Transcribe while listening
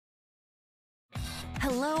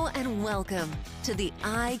Hello and welcome to the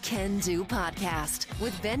I Can Do podcast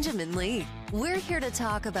with Benjamin Lee. We're here to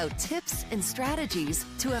talk about tips and strategies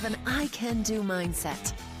to have an I Can Do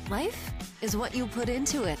mindset. Life is what you put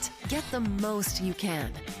into it. Get the most you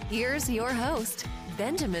can. Here's your host,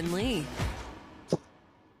 Benjamin Lee.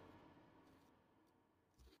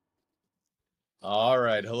 All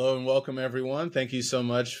right. Hello and welcome, everyone. Thank you so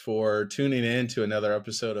much for tuning in to another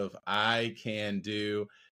episode of I Can Do.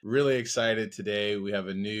 Really excited today. We have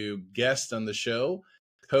a new guest on the show,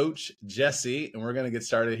 Coach Jessie, and we're going to get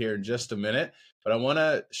started here in just a minute. But I want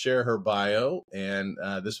to share her bio, and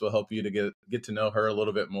this will help you to get to know her a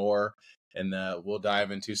little bit more, and we'll dive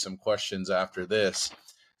into some questions after this.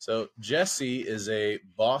 So Jessie is a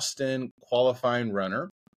Boston qualifying runner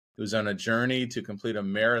who's on a journey to complete a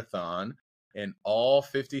marathon in all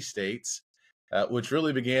 50 states, which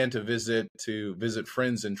really began to visit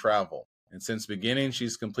friends and travel. And since beginning,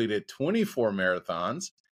 she's completed 24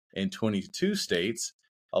 marathons in 22 states,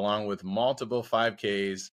 along with multiple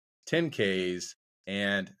 5Ks, 10Ks,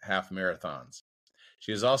 and half marathons.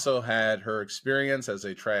 She has also had her experience as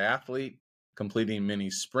a triathlete, completing many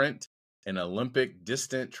sprint and Olympic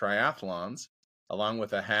distant triathlons, along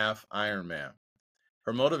with a half Ironman.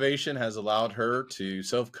 Her motivation has allowed her to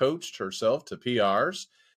self-coach herself to PRs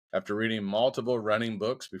after reading multiple running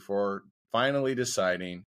books before finally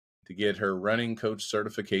deciding to get her running coach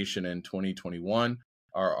certification in 2021,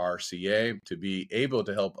 RRCA, to be able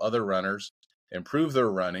to help other runners improve their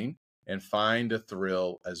running and find a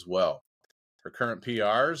thrill as well. Her current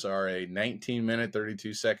PRs are a 19-minute,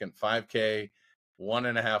 32-second 5K,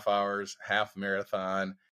 1.5 hours half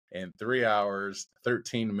marathon, and 3 hours,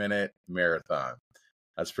 13-minute marathon.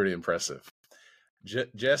 That's pretty impressive.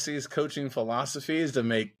 Jessie's coaching philosophy is to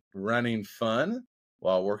make running fun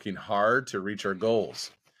while working hard to reach our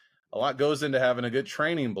goals. A lot goes into having a good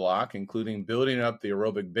training block, including building up the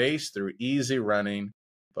aerobic base through easy running,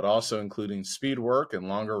 but also including speed work and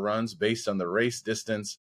longer runs based on the race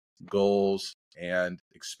distance, goals, and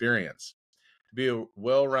experience. To be a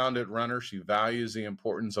well-rounded runner, she values the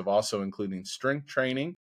importance of also including strength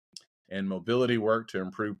training and mobility work to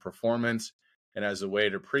improve performance and as a way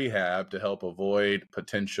to prehab to help avoid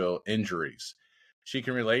potential injuries. She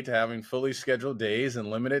can relate to having fully scheduled days and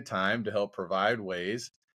limited time to help provide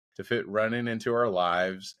ways to fit running into our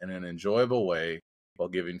lives in an enjoyable way while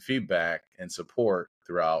giving feedback and support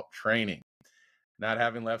throughout training. Not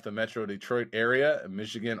having left the Metro Detroit area of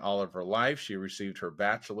Michigan all of her life, she received her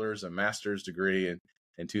bachelor's and master's degree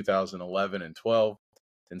in 2011 and 12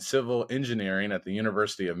 in civil engineering at the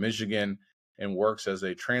University of Michigan and works as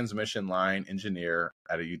a transmission line engineer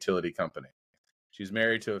at a utility company. She's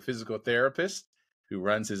married to a physical therapist who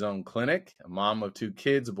runs his own clinic, a mom of 2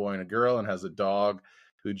 kids, a boy and a girl, and has a dog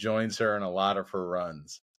who joins her in a lot of her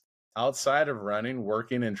runs. Outside of running,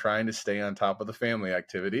 working, and trying to stay on top of the family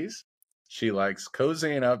activities, she likes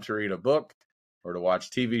cozying up to read a book or to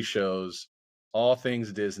watch TV shows, all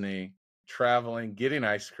things Disney, traveling, getting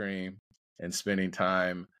ice cream, and spending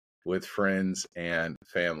time with friends and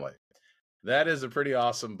family. That is a pretty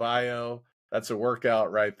awesome bio. That's a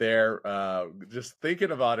workout right there. Just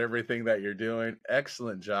thinking about everything that you're doing.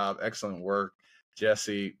 Excellent job. Excellent work.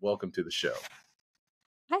 Jessie, welcome to the show.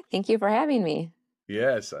 Hi, thank you for having me.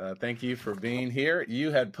 Yes, thank you for being here.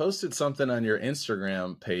 You had posted something on your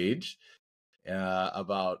Instagram page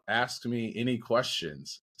about Ask Me Any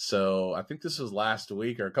Questions. So I think this was last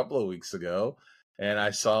week or a couple of weeks ago, and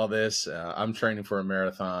I saw this. I'm training for a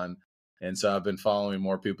marathon, and so I've been following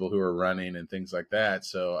more people who are running and things like that.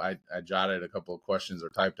 So I jotted a couple of questions or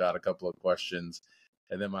typed out a couple of questions.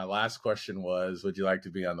 And then my last question was, would you like to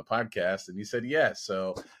be on the podcast? And you said yes.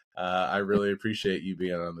 So I really appreciate you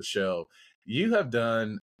being on the show. You have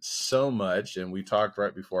done so much, and we talked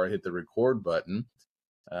right before I hit the record button.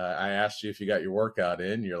 I asked you if you got your workout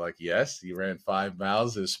in. You're like, yes, you ran 5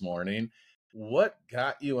 miles this morning. What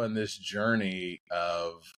got you on this journey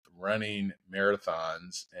of running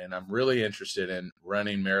marathons? And I'm really interested in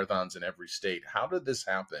running marathons in every state. How did this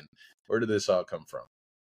happen? Where did this all come from?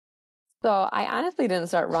 So I honestly didn't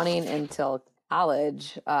start running until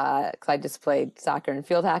college because I just played soccer and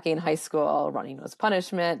field hockey in high school. Running was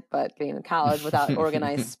punishment, but getting to college without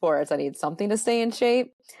organized sports, I needed something to stay in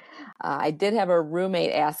shape. I did have a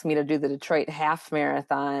roommate ask me to do the Detroit half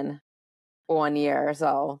marathon one year,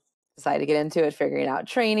 so decided to get into it, figuring out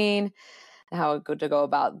training, how to go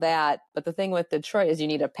about that. But the thing with Detroit is you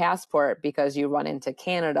need a passport because you run into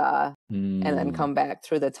Canada and then come back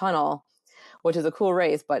through the tunnel, which is a cool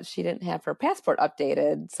race, but she didn't have her passport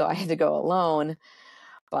updated, so I had to go alone.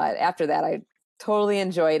 But after that, I totally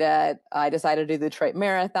enjoyed it. I decided to do the Detroit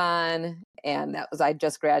Marathon, And I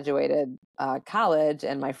just graduated college,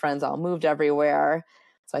 and my friends all moved everywhere.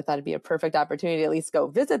 So I thought it'd be a perfect opportunity to at least go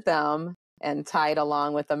visit them and tie it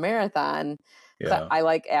along with the marathon. Yeah. I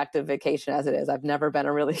like active vacation as it is. I've never been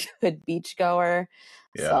a really good beach goer.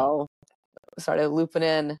 Yeah. So started looping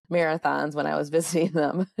in marathons when I was visiting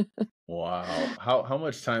them. Wow. How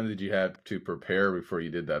much time did you have to prepare before you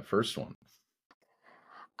did that first one?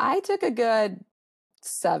 I took a good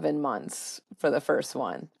 7 months for the first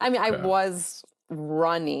one. I mean, I was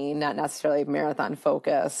running, not necessarily marathon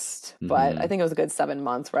focused, but I think it was a good 7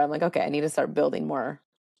 months where I'm like, okay, I need to start building more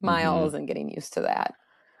miles and getting used to that.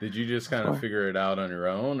 Did you just kind of figure it out on your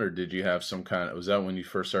own, or did you have was that when you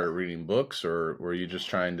first started reading books, or were you just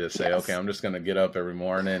trying to say, okay, I'm just going to get up every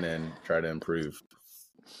morning and try to improve?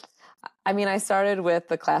 I mean, I started with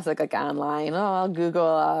the classic, like online, I'll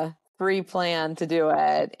Google a free plan to do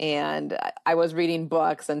it. And I was reading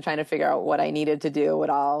books and trying to figure out what I needed to do, what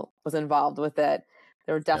all was involved with it.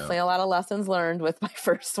 There were definitely a lot of lessons learned with my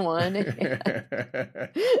first one.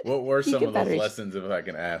 What were some of those lessons, if I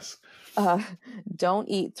can ask? Don't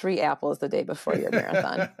eat 3 apples the day before your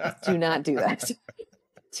marathon. Do not do that.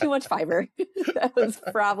 Too much fiber. That was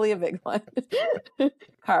probably a big one.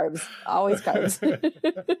 Carbs, always carbs.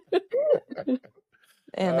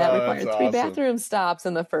 And that required 3 bathroom stops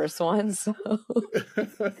in the first one. So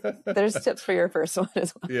there's tips for your first one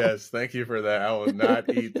as well. Yes, thank you for that. I will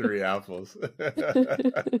not eat 3 apples.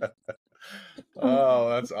 Oh,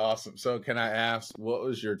 that's awesome. So can I ask, what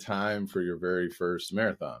was your time for your very first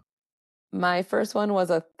marathon? My first one was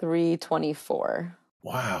a 3:24.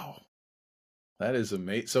 Wow. That is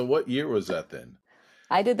amazing. So what year was that then?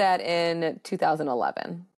 I did that in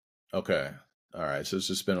 2011. Okay. All right. So it's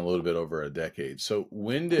just been a little bit over a decade. So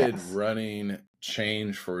when did running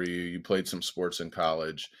change for you? You played some sports in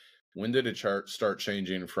college. When did it start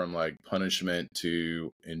changing from like punishment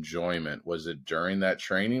to enjoyment? Was it during that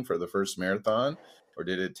training for the first marathon, or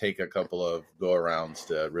did it take a couple of go-arounds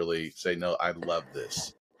to really say, no, I love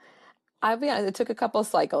this? I'll be honest, it took a couple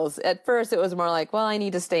cycles. At first, it was more like, well, I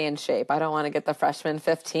need to stay in shape. I don't want to get the freshman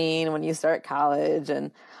 15 when you start college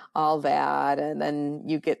and all that. And then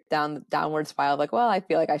you get down the downward spiral, like, well, I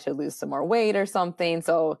feel like I should lose some more weight or something.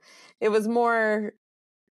 So it was more,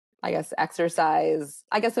 I guess, exercise,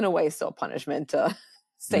 I guess in a way, still punishment to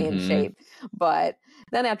stay in shape. But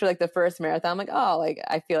then after like the first marathon, I'm like, oh, like,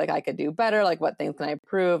 I feel like I could do better. Like, what things can I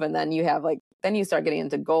improve? And then you have like, then you start getting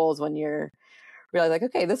into goals when you're realize like,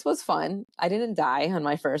 okay, this was fun. I didn't die on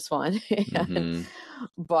my first one,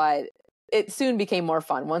 but it soon became more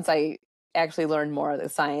fun once I actually learned more of the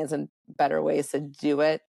science and better ways to do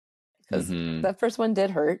it. Because the first one did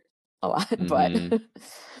hurt a lot, but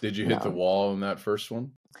did you hit the wall in that first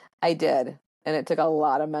one? I did, and it took a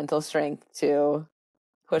lot of mental strength to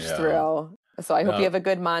push through. So I hope you have a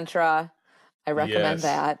good mantra. I recommend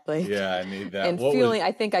that. Like, yeah, I need that. And fueling,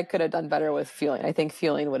 I think I could have done better with fueling. I think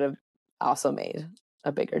fueling would have also made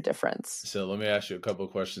a bigger difference. So let me ask you a couple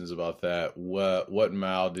of questions about that. What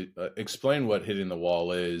mile did explain what hitting the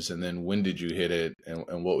wall is, and then when did you hit it,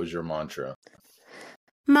 and what was your mantra?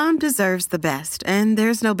 Mom deserves the best, and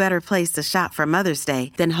there's no better place to shop for Mother's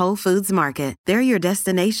Day than Whole Foods Market. They're your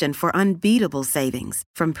destination for unbeatable savings,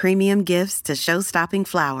 from premium gifts to show-stopping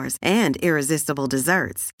flowers and irresistible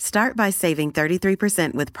desserts. Start by saving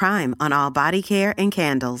 33% with Prime on all body care and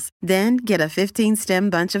candles. Then get a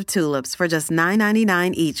 15-stem bunch of tulips for just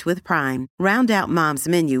 $9.99 each with Prime. Round out Mom's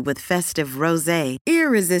menu with festive rosé,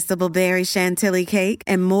 irresistible berry chantilly cake,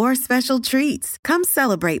 and more special treats. Come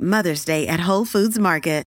celebrate Mother's Day at Whole Foods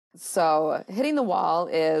Market. So hitting the wall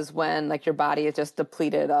is when like your body is just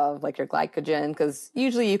depleted of like your glycogen, because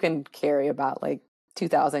usually you can carry about like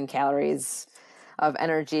 2,000 calories of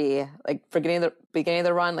energy, like for the beginning of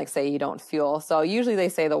the run, like say you don't fuel. So usually they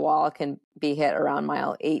say the wall can be hit around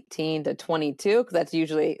mile 18 to 22, because that's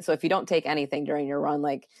usually, so if you don't take anything during your run,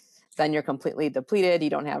 like then you're completely depleted. You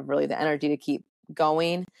don't have really the energy to keep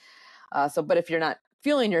going. But if you're not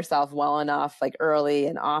fueling yourself well enough, like early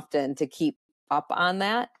and often to keep up on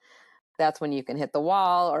that, that's when you can hit the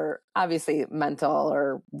wall. Or obviously mental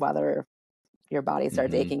or whether your body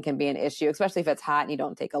starts aching can be an issue, especially if it's hot and you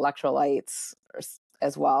don't take electrolytes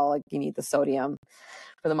as well. Like you need the sodium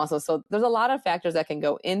for the muscles. So there's a lot of factors that can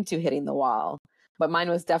go into hitting the wall, but mine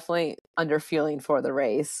was definitely under fueling for the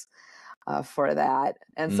race for that.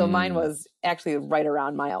 And so mine was actually right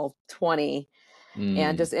around mile 20.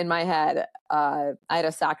 And just in my head, I had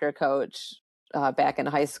a soccer coach back in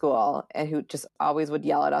high school, and who just always would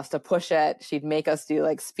yell at us to push it. She'd make us do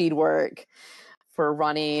like speed work for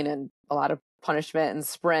running and a lot of punishment and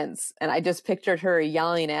sprints. And I just pictured her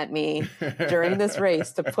yelling at me during this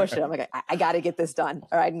race to push it. I'm like, I got to get this done.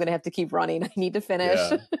 All right, I'm going to have to keep running. I need to finish.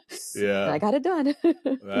 Yeah. Yeah. And I got it done.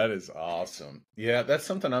 That is awesome. Yeah, that's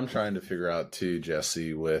something I'm trying to figure out too,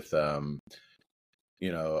 Jessie, with I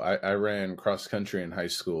ran cross country in high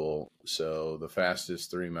school, so the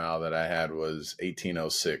fastest 3 mile that I had was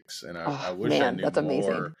 18:06, and I wish I knew that's more.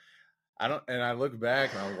 amazing. I look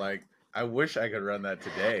back and I was like, I wish I could run that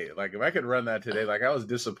today. Like if I could run that today, like I was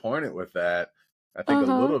disappointed with that. I think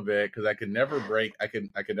a little bit because I could never break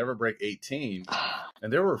 18.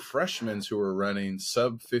 And there were freshmen who were running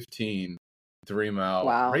sub 15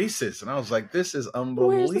 3-mile races. And I was like, this is unbelievable.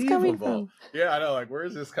 Where is this coming from? Yeah, I know. Like, where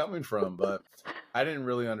is this coming from? But I didn't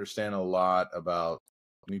really understand a lot about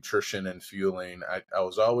nutrition and fueling. I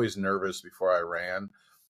was always nervous before I ran.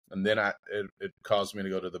 And then it caused me to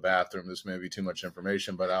go to the bathroom. This may be too much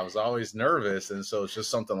information, but I was always nervous. And so it's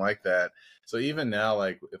just something like that. So even now,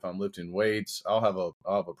 like if I'm lifting weights, I'll have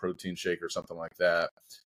a protein shake or something like that,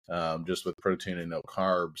 just with protein and no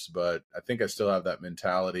carbs. But I think I still have that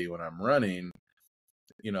mentality when I'm running.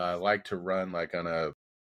 I like to run like on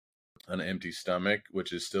an empty stomach,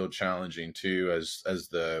 which is still challenging too, as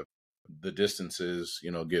the distances,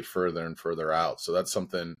 get further and further out. So that's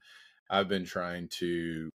something I've been trying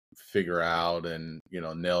to figure out and,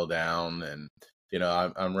 nail down. And,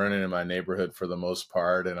 I'm running in my neighborhood for the most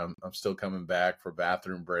part, and I'm still coming back for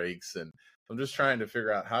bathroom breaks. And I'm just trying to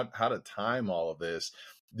figure out how to time all of this.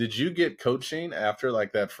 Did you get coaching after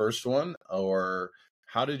like that first one, or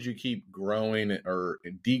how did you keep growing or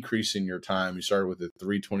decreasing your time? You started with a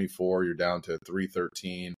 3:24, you're down to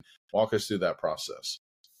 3:13. Walk us through that process.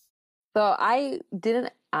 So I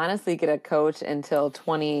didn't honestly get a coach until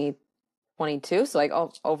 2022. So like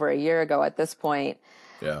over a year ago at this point.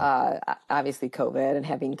 Yeah. Obviously COVID and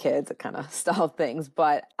having kids, it kind of stalled things,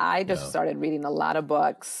 but I just started reading a lot of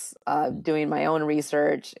books, doing my own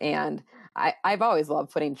research. And I've always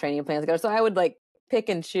loved putting training plans together. So I would like pick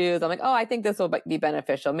and choose. I'm like, I think this will be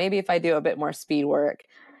beneficial. Maybe if I do a bit more speed work,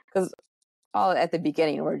 because all at the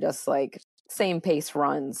beginning, we're just like same pace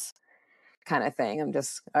runs kind of thing. I'm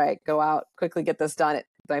just, all right, go out quickly, get this done.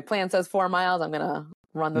 My plan says 4 miles. I'm going to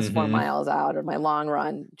run this 4 miles out, or my long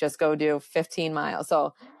run, just go do 15 miles.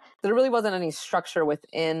 So there really wasn't any structure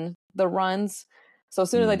within the runs. So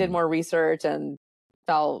as soon as I did more research and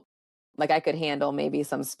felt like I could handle maybe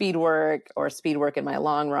some speed work in my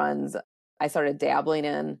long runs, I started dabbling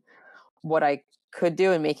in what I could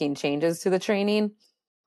do and making changes to the training.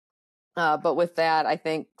 But with that, I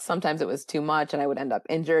think sometimes it was too much and I would end up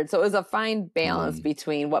injured. So it was a fine balance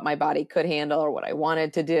between what my body could handle or what I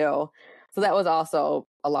wanted to do. So that was also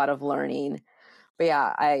a lot of learning. But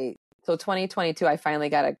yeah, so 2022, I finally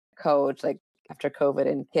got a coach, like after COVID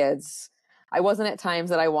and kids. I wasn't at times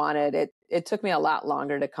that I wanted. It took me a lot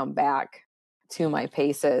longer to come back to my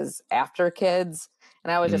paces after kids.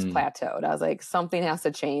 And I was just plateaued. I was like, something has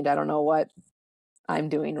to change. I don't know what I'm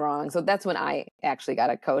doing wrong. So that's when I actually got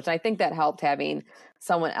a coach. And I think that helped having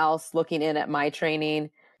someone else looking in at my training,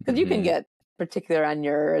 because you can get particular on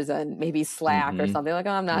yours and maybe slack or something like,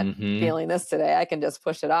 I'm not feeling this today. I can just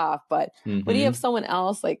push it off. But when you have someone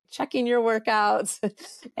else like checking your workouts,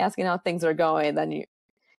 asking how things are going, then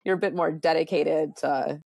you're a bit more dedicated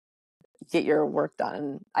to get your work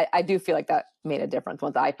done. I do feel like that made a difference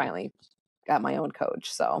once I finally got my own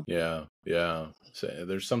coach. So yeah. So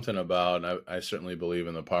there's something about, I certainly believe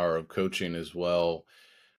in the power of coaching as well,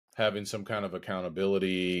 having some kind of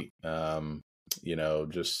accountability,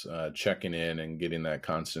 just checking in and getting that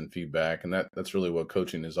constant feedback. And that's really what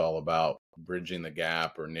coaching is all about, bridging the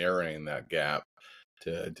gap or narrowing that gap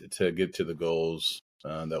to get to the goals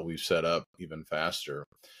that we've set up even faster.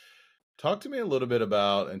 Talk to me a little bit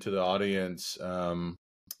about, and to the audience,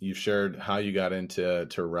 you've shared how you got into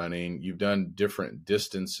running. You've done different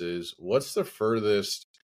distances. What's the furthest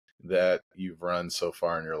that you've run so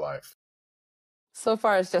far in your life? So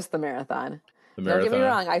far, it's just the marathon. The marathon. Don't get me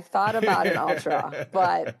wrong. I've thought about an ultra,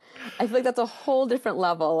 but I feel like that's a whole different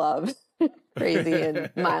level of crazy and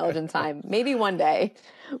mileage and time. Maybe one day,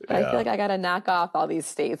 but I feel like I got to knock off all these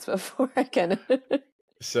states before I can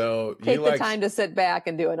so take the time to sit back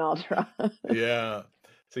and do an ultra. Yeah.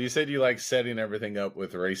 So you said you like setting everything up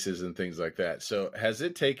with races and things like that. So has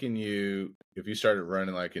it taken you, if you started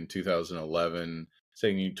running like in 2011, it's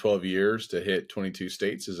taken you 12 years to hit 22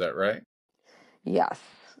 states? Is that right? Yes.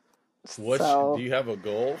 Do you have a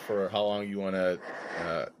goal for how long you want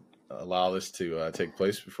to allow this to take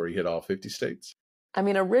place before you hit all 50 states? I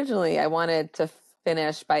mean, originally I wanted to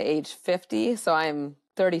finish by age 50. So I'm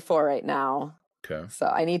 34 right now. Okay. So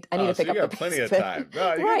I need to pick so up you the got plenty pace. of time.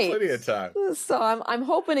 No, you Right. got plenty of time. So I'm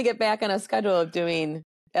hoping to get back on a schedule of doing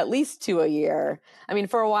at least 2 a year. I mean,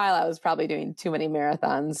 for a while I was probably doing too many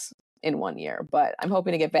marathons in 1 year, but I'm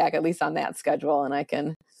hoping to get back at least on that schedule, and I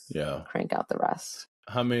can crank out the rest.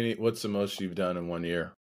 What's the most you've done in 1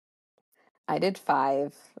 year? I did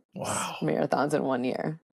 5 Wow. marathons in 1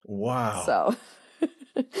 year. Wow. So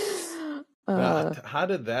now, how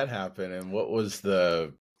did that happen? And what was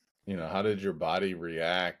how did your body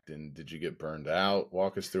react? And did you get burned out?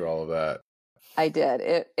 Walk us through all of that. I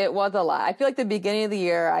did. It was a lot. I feel like the beginning of the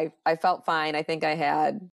year, I felt fine. I think I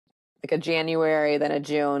had like a January, then a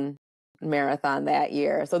June marathon that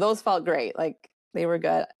year. So those felt great. Like they were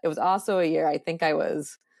good. It was also a year, I think I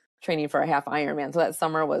was training for a half Ironman. So that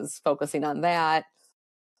summer was focusing on that.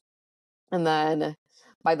 And then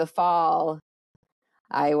by the fall,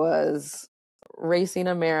 I was racing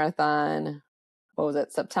a marathon. What was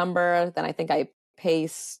it? September. Then I think I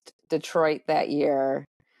paced Detroit that year.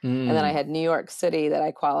 And then I had New York City that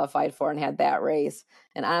I qualified for and had that race.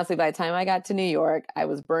 And honestly, by the time I got to New York, I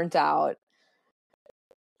was burnt out.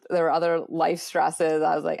 There were other life stresses.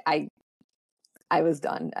 I was like, I was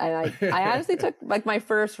done. And I honestly took like my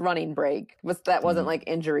first running break. That wasn't like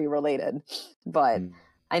injury related, but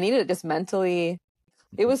I needed it just mentally.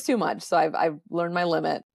 It was too much. So I've learned my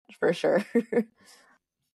limit for sure.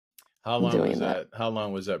 How long was that? How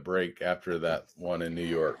long was that break after that one in New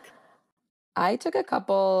York? I took a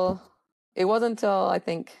couple. It wasn't until I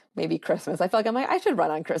think maybe Christmas. I felt like I should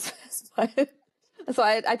run on Christmas. So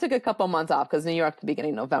I took a couple months off because New York the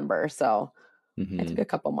beginning of November. So I took a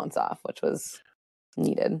couple months off, which was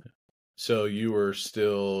needed. So you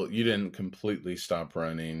didn't completely stop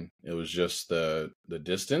running. It was just the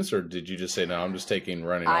distance, or did you just say, no, I'm just taking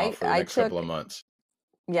running off for the next couple of months?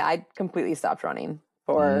 Yeah, I completely stopped running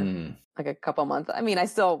for like a couple months. I mean,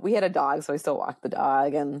 we had a dog, so I still walked the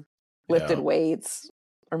dog and lifted weights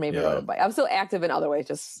or maybe rode a bike. I'm still active in other ways,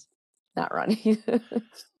 just not running.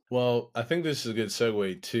 Well, I think this is a good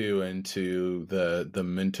segue too into the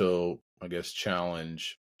mental, I guess,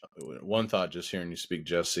 challenge. One thought just hearing you speak,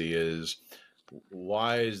 Jessie, is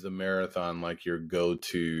why is the marathon like your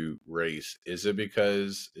go-to race? Is it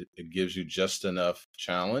because it gives you just enough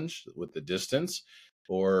challenge with the distance?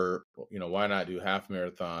 Or, why not do half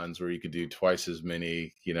marathons where you could do twice as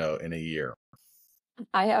many, in a year?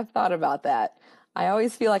 I have thought about that. I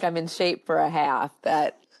always feel like I'm in shape for a half,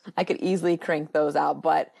 that I could easily crank those out,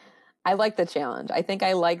 but I like the challenge. I think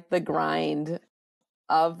I like the grind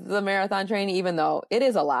of the marathon training, even though it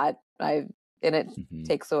is a lot. It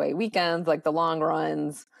takes away weekends, like the long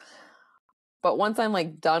runs. But once I'm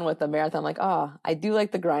like done with the marathon, I'm like, oh, I do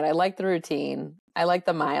like the grind. I like the routine. I like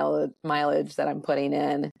the mileage that I'm putting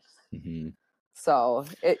in. So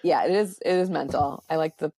it is mental. I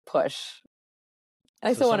like the push.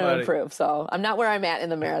 I still want to improve. So I'm not where I'm at in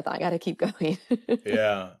the marathon. I got to keep going.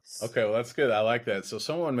 Yeah. Okay. Well, that's good. I like that. So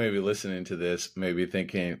someone may be listening to this, may be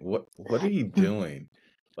thinking, what are you doing?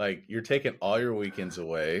 Like, you're taking all your weekends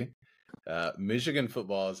away. Michigan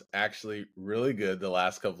football is actually really good the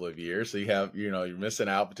last couple of years. So you're missing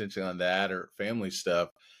out potentially on that or family stuff.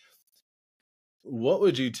 What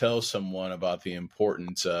would you tell someone about the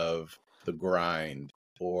importance of the grind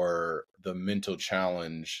or the mental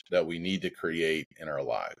challenge that we need to create in our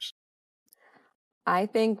lives? I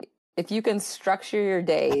think if you can structure your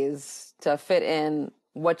days to fit in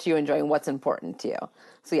what you enjoy and what's important to you.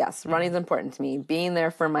 So yes, running is important to me. Being there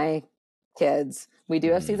for my kids. We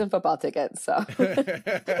do have season football tickets, so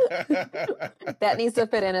that needs to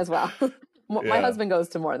fit in as well. My husband goes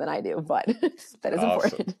to more than I do, but that is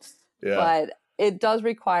important. Yeah. But it does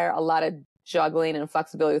require a lot of juggling and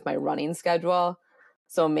flexibility with my running schedule.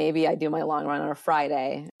 So maybe I do my long run on a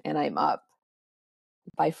Friday and I'm up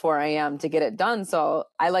by 4 a.m. to get it done. So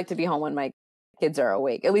I like to be home when my kids are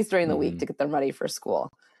awake, at least during the week, to get them ready for school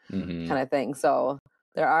kind of thing. So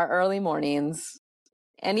there are early mornings.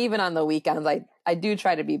 And even on the weekends, I do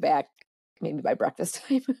try to be back maybe by breakfast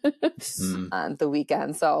time on the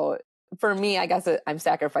weekend. So for me, I guess I'm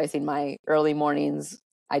sacrificing my early mornings.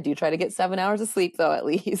 I do try to get 7 hours of sleep, though, at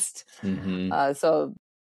least. So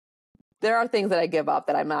there are things that I give up,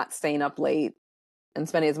 that I'm not staying up late and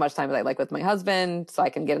spending as much time as I like with my husband so I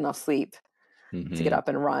can get enough sleep to get up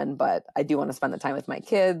and run. But I do want to spend the time with my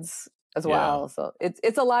kids as well. So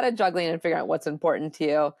it's a lot of juggling and figuring out what's important to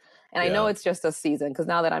you. And I know it's just a season, because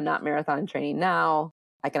now that I'm not marathon training now,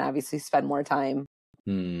 I can obviously spend more time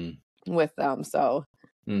with them. So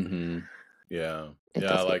yeah,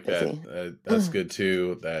 I like that. That's good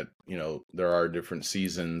too, that, there are different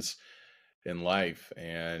seasons in life.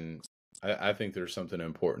 And I think there's something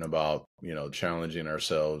important about, challenging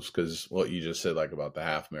ourselves, because what you just said, like about the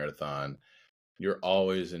half marathon, you're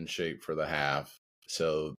always in shape for the half.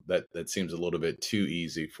 So that seems a little bit too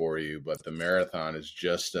easy for you, but the marathon is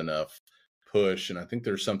just enough push. And I think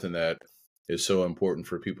there's something that is so important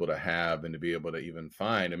for people to have and to be able to even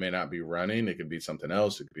find. It may not be running, it could be something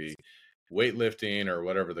else. It could be weightlifting or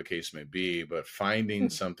whatever the case may be, but finding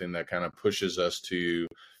something that kind of pushes us to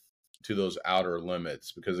those outer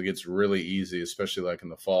limits, because it gets really easy, especially like in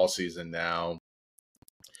the fall season now.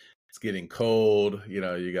 It's getting cold,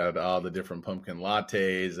 you got all the different pumpkin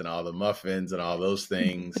lattes and all the muffins and all those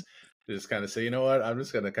things. Just kind of say, you know what, I'm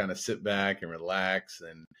just going to kind of sit back and relax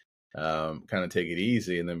and kind of take it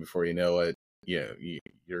easy. And then before you know it,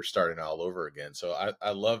 you're starting all over again. So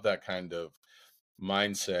I love that kind of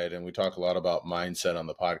mindset. And we talk a lot about mindset on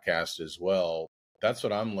the podcast as well. That's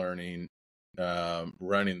what I'm learning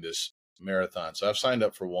running this marathon. So I've signed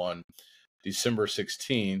up for one December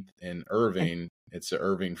 16th in Irving. It's the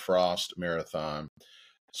Irving Frost Marathon.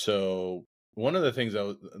 So one of the things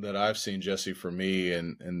that I've seen, Jessie, for me,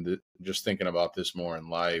 and just thinking about this more in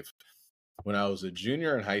life, when I was a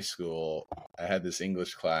junior in high school, I had this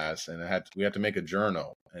English class, and we had to make a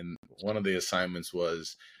journal. And one of the assignments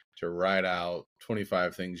was to write out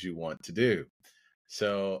 25 things you want to do.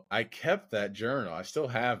 So I kept that journal. I still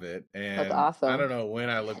have it. And That's awesome. I don't know when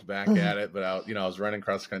I looked back at it, but I was running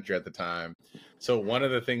cross country at the time. So one of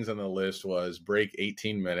the things on the list was break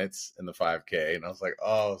 18 minutes in the 5K. And I was like,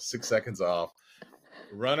 6 seconds off,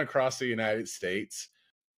 run across the United States.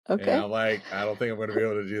 Okay. And I'm like, I don't think I'm going to be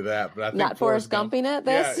able to do that. But I think not Forrest Gumping it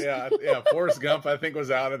this. Yeah. Forrest Gump, I think,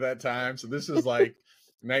 was out at that time. So this is like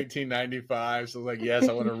 1995. So I was like, yes,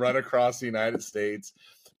 I want to run across the United States.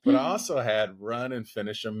 But I also had run and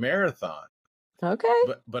finish a marathon. Okay.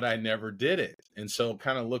 But I never did it. And so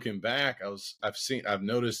kind of looking back, I've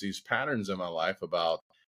noticed these patterns in my life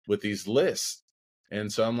with these lists.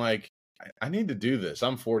 And so I'm like, I need to do this.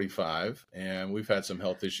 I'm 45 and we've had some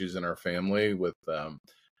health issues in our family with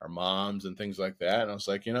our moms and things like that. And I was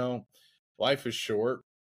like, life is short.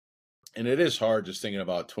 And it is hard just thinking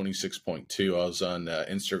about 26.2. I was on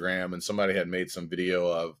Instagram and somebody had made some video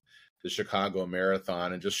of the Chicago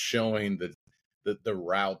Marathon and just showing the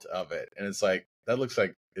route of it. And it's like, that looks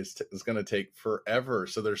like it's going to take forever.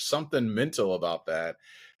 So there's something mental about that.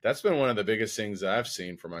 That's been one of the biggest things that I've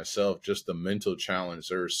seen for myself, just the mental challenge.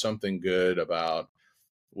 There's something good about,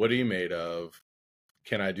 what are you made of?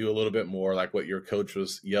 Can I do a little bit more, like what your coach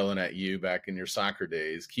was yelling at you back in your soccer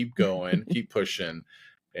days? Keep going, keep pushing.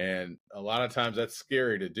 And a lot of times that's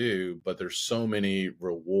scary to do, but there's so many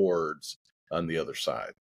rewards on the other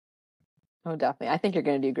side. Oh, definitely. I think you're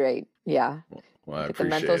going to do great. Yeah. Well, I the appreciate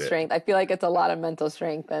mental it. strength. I feel like it's a lot of mental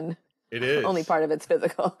strength, and it is only part of it's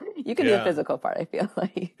physical. You can do the physical part, I feel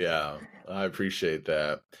like. Yeah, I appreciate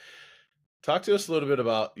that. Talk to us a little bit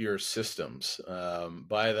about your systems.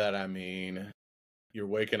 By that, I mean, you're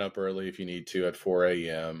waking up early if you need to at 4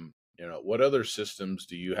 a.m. What other systems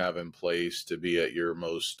do you have in place to be at your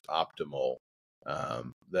most optimal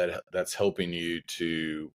that's helping you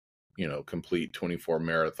to complete 24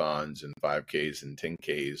 marathons and 5Ks and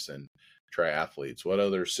 10Ks and triathletes? What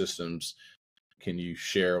other systems can you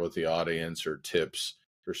share with the audience, or tips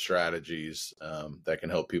or strategies that can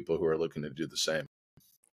help people who are looking to do the same?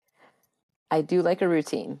 I do like a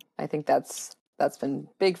routine. I think that's been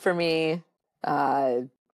big for me.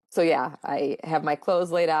 So yeah, I have my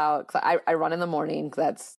clothes laid out. I run in the morning because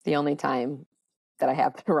that's the only time that I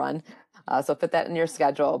have to run. So fit that in your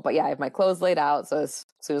schedule. But yeah, I have my clothes laid out. So as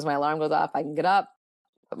soon as my alarm goes off, I can get up,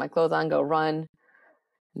 put my clothes on, go run,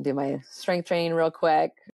 and do my strength training real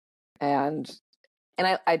quick. And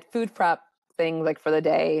I food prep things like for the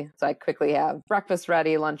day. So I quickly have breakfast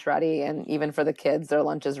ready, lunch ready, and even for the kids, their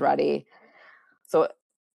lunch is ready. So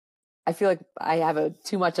I feel like I have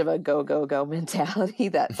too much of a go mentality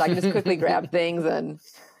so I can just quickly grab things and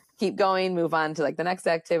keep going, move on to like the next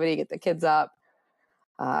activity, get the kids up.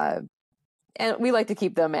 And we like to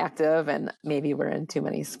keep them active, and maybe we're in too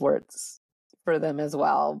many sports for them as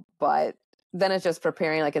well. But then it's just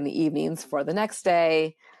preparing like in the evenings for the next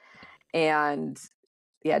day. And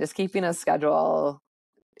yeah, just keeping a schedule.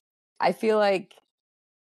 I feel like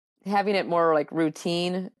having it more like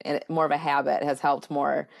routine and more of a habit has helped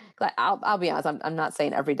more. I'll be honest, I'm not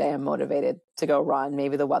saying every day I'm motivated to go run.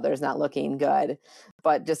 Maybe the weather's not looking good,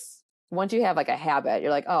 but just once you have like a habit,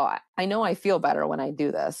 you're like, oh, I know I feel better when I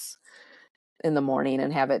do this in the morning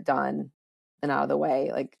and have it done and out of the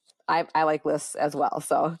way. Like I like lists as well.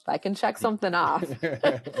 So if I can check something off,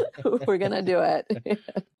 we're going to do it.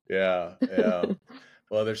 Yeah.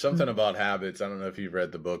 Well, there's something about habits. I don't know if you've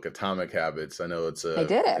read the book Atomic Habits. I know I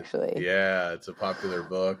did actually. it's a popular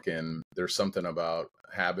book, and there's something about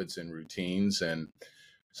habits and routines. And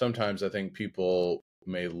sometimes I think people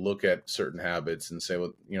may look at certain habits and say,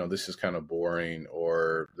 well, this is kind of boring,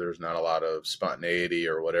 or there's not a lot of spontaneity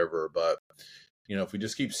or whatever. But, if we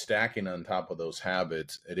just keep stacking on top of those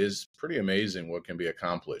habits, it is pretty amazing what can be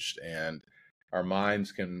accomplished. And our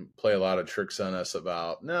minds can play a lot of tricks on us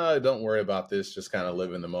about, no, don't worry about this, just kind of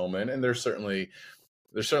live in the moment. And there's certainly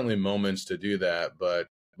moments to do that, but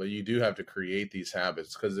you do have to create these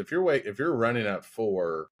habits. Because if you're running at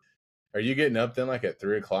 4, are you getting up then like at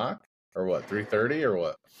 3:00 or what, 3:30 or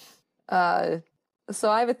what? So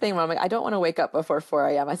I have a thing where I'm like, I don't want to wake up before 4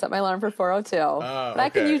 a.m. I set my alarm for 4:02, but I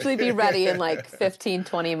can usually be ready in like 15,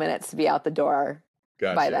 20 minutes to be out the door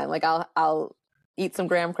by then. Like I'll eat some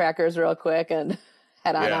graham crackers real quick and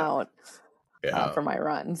head on out for my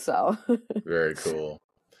run. So very cool.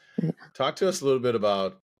 Talk to us a little bit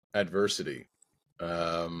about adversity.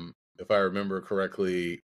 If I remember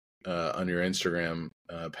correctly, on your Instagram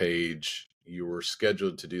page, you were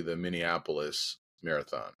scheduled to do the Minneapolis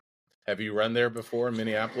Marathon. Have you run there before in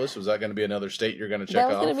Minneapolis? Was that going to be another state you're going to check off?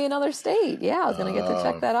 That was going to be another state. Yeah, I was going to get to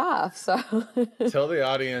check that off. So tell the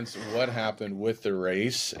audience what happened with the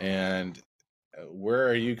race, and where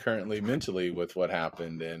are you currently mentally with what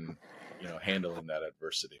happened and handling that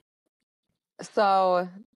adversity. So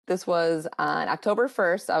this was on October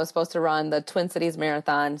 1st. I was supposed to run the Twin Cities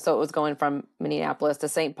Marathon. So it was going from Minneapolis to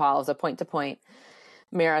St. Paul. It was a point-to-point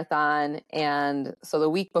marathon. And so the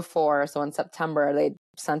week before, so in September, they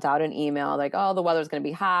sent out an email like, oh, the weather's going to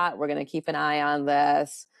be hot. We're going to keep an eye on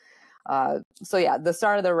this. So yeah, the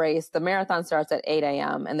start of the race, the marathon starts at 8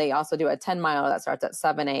 a.m. and they also do a 10-mile that starts at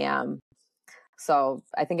 7 a.m. So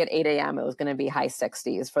I think at 8 a.m. it was going to be high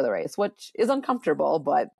 60s for the race, which is uncomfortable,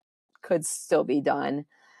 but could still be done.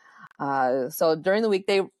 So during the week,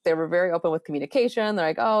 they were very open with communication. They're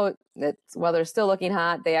like, oh, it's weather's still looking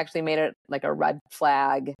hot. They actually made it like a red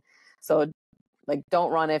flag. So like,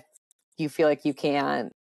 don't run if you feel like you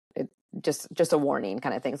can't. Just a warning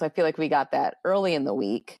kind of thing. So I feel like we got that early in the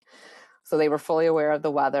week. So they were fully aware of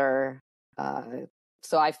the weather.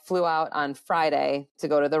 So I flew out on Friday to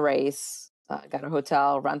go to the race, got a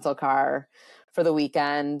hotel, rental car for the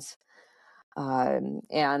weekend.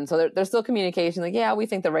 And so there's still communication. Like, yeah, we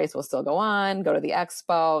think the race will still go on. Go to the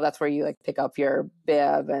expo. That's where you like pick up your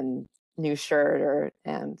bib and new shirt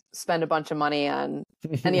and spend a bunch of money on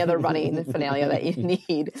any other running finalia that you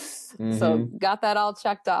need. Mm-hmm. So got that all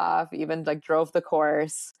checked off, even like drove the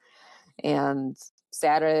course. And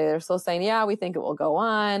Saturday they're still saying, yeah, we think it will go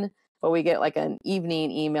on. But we get like an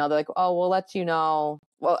evening email. They're like, oh, we'll let you know.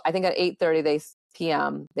 Well, I think at 8:30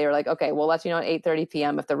 p.m. they were like, okay, we'll let you know at 8:30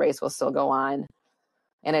 p.m. if the race will still go on.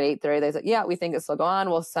 And at 8:30 they said, yeah, we think it'll still go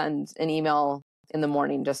on. We'll send an email in the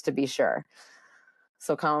morning just to be sure.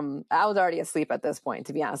 So I was already asleep at this point,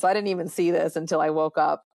 to be honest. So I didn't even see this until I woke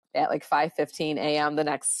up at like 5:15 a.m. the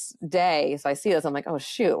next day. So I see this. I'm like, oh,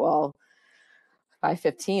 shoot. Well,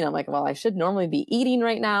 5:15. I'm like, well, I should normally be eating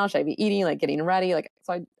right now. Should I be eating, like getting ready? Like,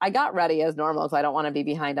 so I got ready as normal because I don't want to be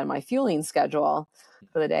behind on my fueling schedule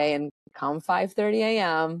for the day. And come 5:30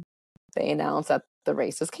 a.m., they announced that the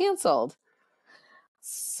race is canceled.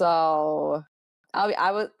 So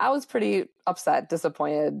I was pretty upset,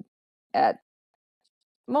 disappointed at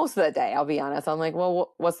most of the day, I'll be honest. I'm like,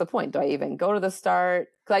 well, what's the point? Do I even go to the start?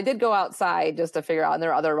 Because I did go outside just to figure out, and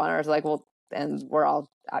there are other runners like, well, and we're all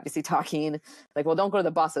obviously talking like, well, don't go to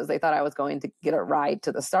the buses. They thought I was going to get a ride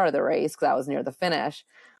to the start of the race because I was near the finish.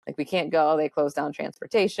 Like, we can't go. They closed down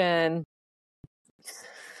transportation.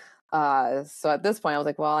 So at this point I was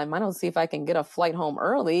like, well, I might as well see if I can get a flight home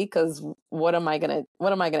early. Cause what am I going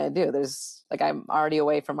to do? There's like, I'm already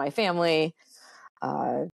away from my family.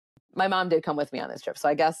 My mom did come with me on this trip. So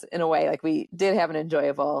I guess in a way, like we did have an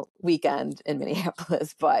enjoyable weekend in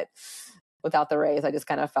Minneapolis, but without the race, I just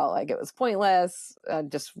kind of felt like it was pointless.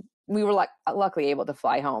 We were luckily able to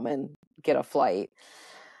fly home and get a flight.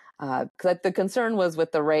 Cause the concern was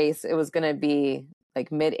with the race, it was going to be like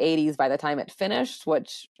mid 80s by the time it finished,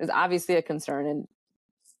 which is obviously a concern and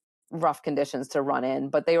rough conditions to run in,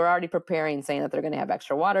 but they were already preparing, saying that they're going to have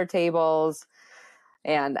extra water tables.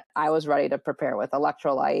 And I was ready to prepare with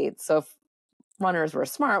electrolytes. So if runners were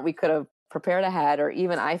smart, we could have prepared ahead, or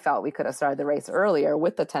even I felt we could have started the race earlier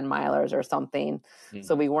with the 10 milers or something.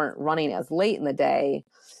 So we weren't running as late in the day.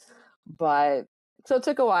 But so it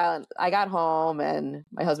took a while, and I got home and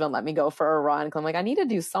my husband let me go for a run. Cause I'm like, I need to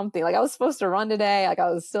do something. Like, I was supposed to run today. Like, I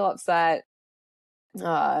was still upset.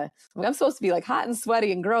 I'm supposed to be like hot and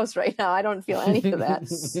sweaty and gross right now. I don't feel any of that.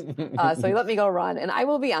 So he let me go run. And I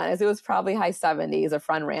will be honest, it was probably high 70s. A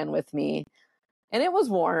friend ran with me and it was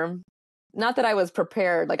warm. Not that I was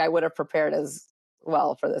prepared, like I would have prepared as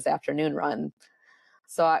well for this afternoon run.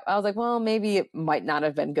 So I was like, well, maybe it might not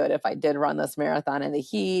have been good if I did run this marathon in the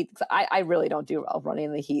heat. I really don't do well running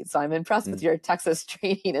in the heat. So I'm impressed with your Texas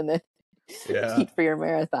training in the heat for your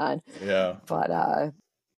marathon. Yeah. But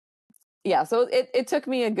yeah, so it took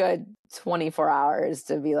me a good 24 hours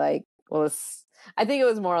to be like, well, I think it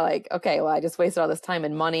was more like, okay, well, I just wasted all this time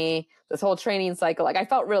and money, this whole training cycle. Like I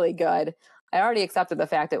felt really good. I already accepted the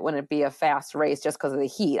fact it wouldn't be a fast race just because of the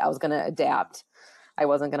heat. I was going to adapt. I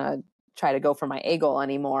wasn't going to try to go for my A goal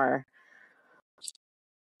anymore.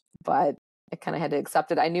 But I kind of had to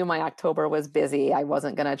accept it. I knew my October was busy. I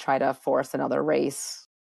wasn't going to try to force another race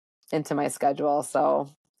into my schedule. So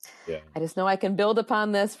I just know I can build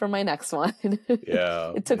upon this for my next one.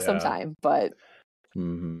 It took some time, but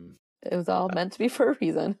it was all meant to be for a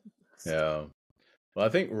reason. Yeah. Well, I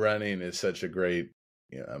think running is such a great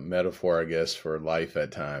metaphor, I guess, for life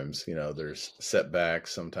at times. There's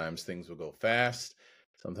setbacks. Sometimes things will go fast.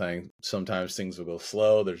 Sometimes things will go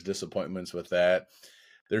slow. There's disappointments with that.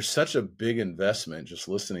 There's such a big investment just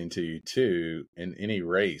listening to you too in any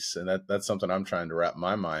race. And that's something I'm trying to wrap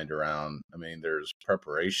my mind around. I mean, there's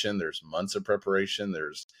preparation, there's months of preparation,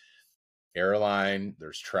 there's airline,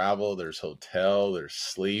 there's travel, there's hotel, there's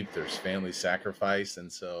sleep, there's family sacrifice. And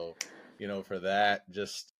so, for that,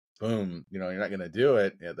 just boom, you're not going to do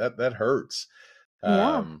it. Yeah, that hurts.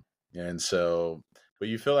 And so, but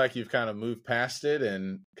you feel like you've kind of moved past it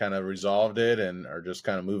and kind of resolved it and are just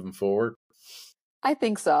kind of moving forward. I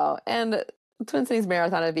think so. And Twin Cities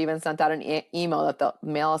Marathon have even sent out an email that they'll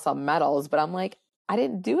mail us some medals, but I'm like, I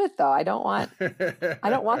didn't do it though. I don't want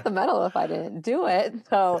the medal if I didn't do it.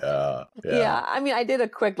 So yeah. I mean, I did a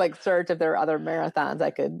quick search if there are other marathons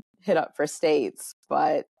I could hit up for states,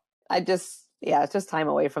 but it's just time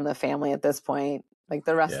away from the family at this point. Like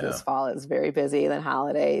the rest of this fall is very busy, then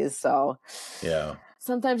holidays. So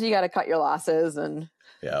sometimes you got to cut your losses and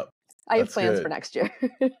I have plans for next year.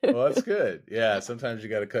 Well, that's good. Yeah. Sometimes you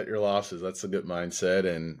got to cut your losses. That's a good mindset.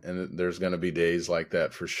 And there's going to be days like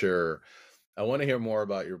that for sure. I want to hear more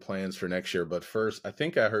about your plans for next year. But first, I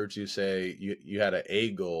think I heard you say you had an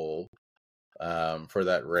A goal for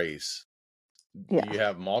that race. Yeah. Do you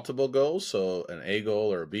have multiple goals? So an A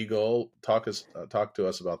goal or a B goal? Talk to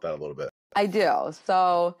us about that a little bit. I do.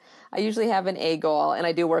 So I usually have an A goal, and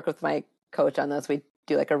I do work with my coach on this. We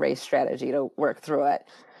do a race strategy to work through it.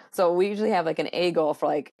 So we usually have an A goal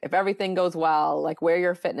for if everything goes well, where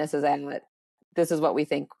your fitness is at, this is what we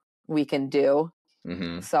think we can do.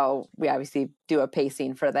 Mm-hmm. So we obviously do a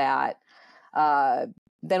pacing for that.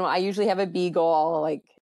 Then I usually have a B goal,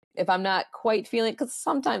 if I'm not quite feeling, because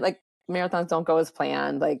sometimes marathons don't go as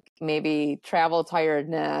planned, maybe travel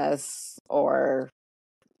tiredness or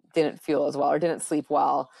didn't feel as well or didn't sleep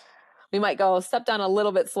well. We might go step down a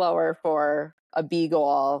little bit slower for a B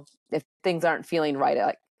goal if things aren't feeling right.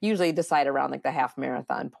 I usually decide around the half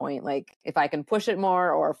marathon point, if I can push it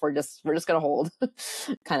more or if we're just going to hold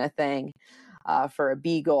kind of thing for a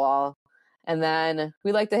B goal. And then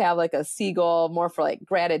we like to have a C goal more for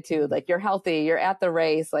gratitude, you're healthy, you're at the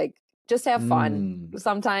race, just have fun.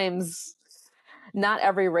 Sometimes not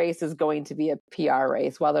every race is going to be a PR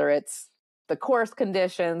race, whether it's the course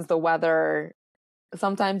conditions, the weather.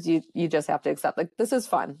 Sometimes you just have to accept this is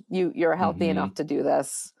fun. You're healthy enough to do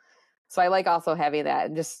this. So I also having that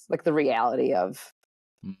and just the reality of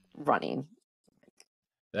running.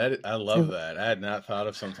 I love that. I had not thought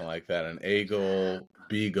of something like that. An A goal,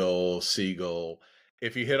 B goal, C goal.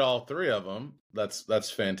 If you hit all three of them,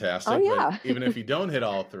 that's fantastic. Oh, yeah. But even if you don't hit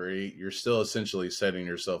all three, you're still essentially setting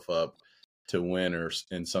yourself up to win or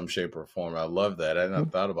in some shape or form. I love that. I had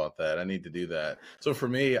not thought about that. I need to do that. So for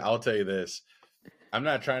me, I'll tell you this. I'm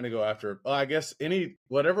not trying to go after, I guess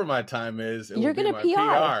whatever my time is, you're going to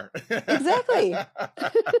PR. Exactly.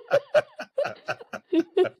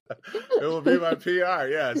 It will be my PR.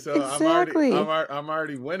 Yeah. So exactly. I'm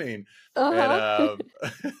already winning. Uh-huh.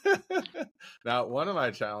 And, now one of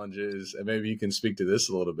my challenges, and maybe you can speak to this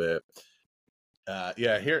a little bit.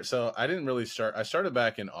 So I didn't really I started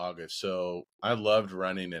back in August. So I loved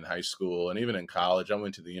running in high school and even in college. I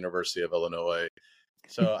went to the University of Illinois.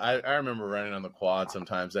 So I remember running on the quad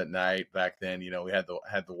sometimes at night back then. We had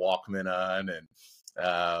the Walkman on, and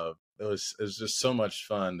it was just so much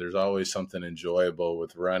fun. There's always something enjoyable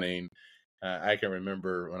with running. I can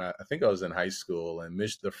remember when I think I was in high school, and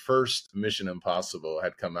the first Mission Impossible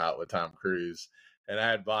had come out with Tom Cruise. and I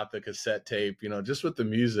had bought the cassette tape, just with the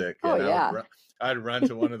music. Oh, And yeah. I'd run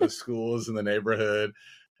to one of the schools in the neighborhood.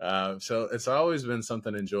 So it's always been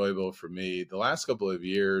something enjoyable for me. The last couple of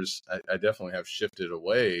years, I definitely have shifted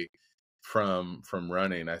away from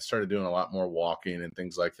running. I started doing a lot more walking and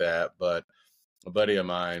things like that. But a buddy of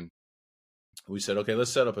mine, we said, okay,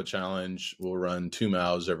 let's set up a challenge. We'll run 2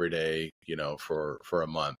 miles every day, for a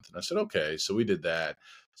month. And I said, okay. So we did that.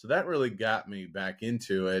 So that really got me back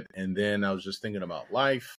into it. And then I was just thinking about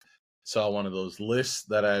life. Saw one of those lists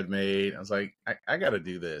that I had made. I was like, I got to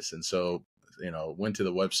do this. And so, went to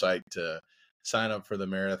the website to sign up for the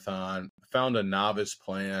marathon, found a novice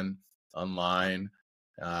plan online.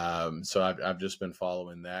 So I've just been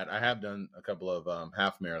following that. I have done a couple of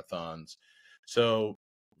half marathons. So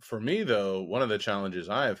for me, though, one of the challenges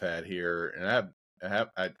I have had here, and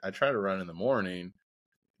I try to run in the morning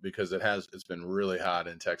because it's been really hot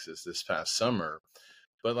in Texas this past summer.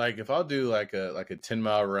 But like if I'll do like a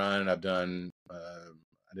 10-mile run, I've done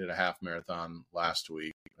I did a half marathon last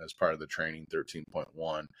week as part of the training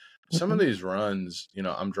 13.1. Some of these runs,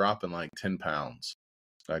 I'm dropping like 10 pounds,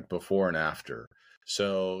 like before and after.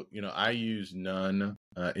 So, I use none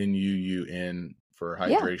NUUN for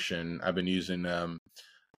hydration. I've been using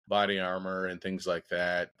body armor and things like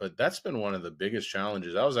that. But that's been one of the biggest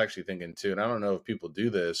challenges. I was actually thinking too, and I don't know if people do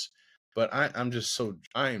this, but I am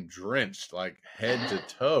drenched like head to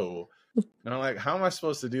toe. And I'm like, how am I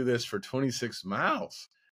supposed to do this for 26 miles?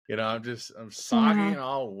 I'm soggy and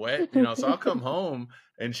all wet, so I'll come home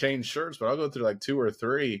and change shirts, but I'll go through like 2 or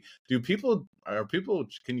 3.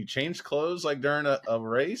 Can you change clothes like during a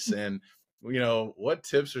race? And, what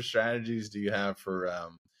tips or strategies do you have for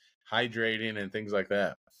hydrating and things like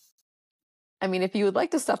that? I mean, if you would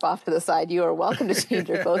like to step off to the side, you are welcome to change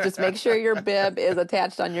your clothes. Just make sure your bib is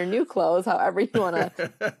attached on your new clothes, however you want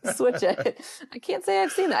to switch it. I can't say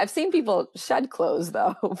I've seen that. I've seen people shed clothes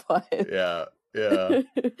though, but yeah.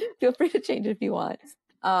 Feel free to change if you want.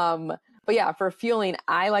 But yeah, for fueling,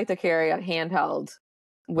 I like to carry a handheld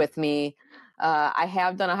with me. I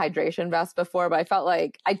have done a hydration vest before, but I felt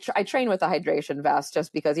like I train with a hydration vest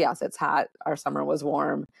just because, yes, it's hot. Our summer was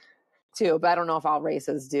warm too, but I don't know if all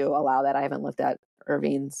races do allow that. I haven't looked at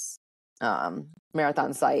Irvine's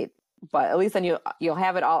marathon site, but at least then you'll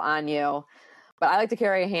have it all on you. But I like to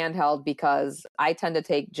carry a handheld because I tend to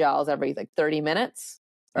take gels every like 30 minutes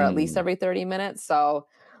or at least every 30 minutes. So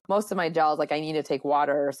most of my gels, like I need to take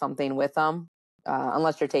water or something with them.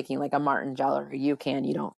 Unless you're taking like a Martin gel or you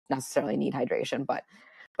don't necessarily need hydration. But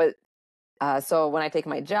so when I take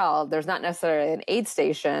my gel, there's not necessarily an aid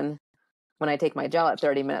station when I take my gel at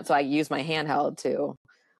 30 minutes. So I use my handheld to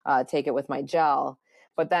take it with my gel.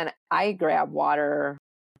 But then I grab water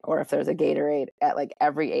or if there's a Gatorade at like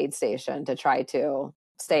every aid station to try to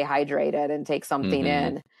stay hydrated and take something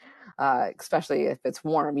in. Especially if it's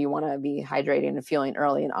warm, you want to be hydrating and fueling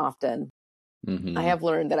early and often. I have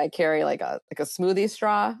learned that I carry like a smoothie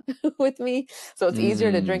straw with me, so it's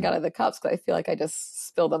easier to drink out of the cups because I feel like I just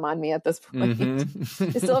spilled them on me at this point. I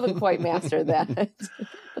still haven't quite mastered that,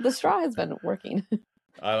 but the straw has been working.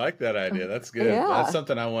 I like that idea. That's good. Yeah. That's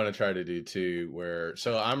something I want to try to do too.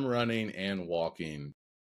 So I'm running and walking.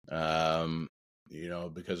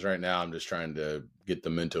 Because right now I'm just trying to get the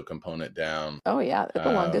mental component down. Oh yeah, it's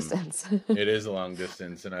a long distance. It is a long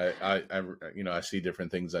distance, and I see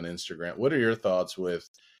different things on Instagram. What are your thoughts with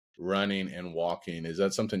running and walking? Is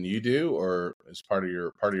that something you do, or is part of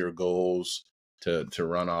your goals to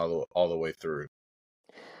run all the way through?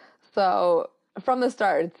 So from the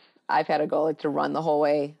start, I've had a goal to run the whole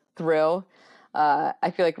way through.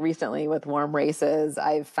 I feel like recently with warm races,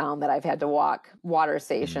 I've found that I've had to walk water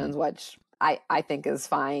stations, which I think is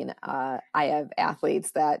fine. I have athletes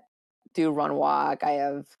that do run walk.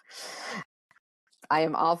 I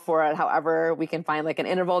am all for it. However, we can find like an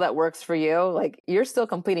interval that works for you. Like you're still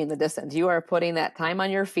completing the distance. You are putting that time on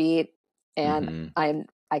your feet. And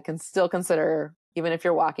I can still consider, even if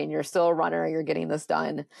you're walking, you're still a runner, you're getting this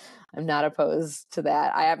done. I'm not opposed to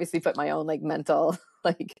that. I obviously put my own like mental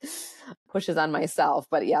like pushes on myself,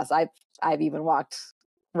 but yes, I've even walked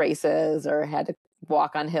races or had to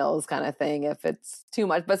walk on hills kind of thing if it's too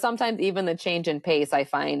much. But sometimes even the change in pace I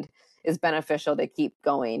find is beneficial to keep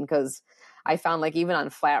going, because I found like even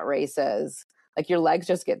on flat races, like your legs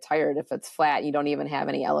just get tired if it's flat. You don't even have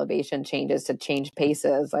any elevation changes to change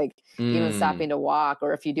paces, like even stopping to walk,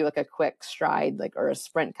 or if you do like a quick stride, like, or a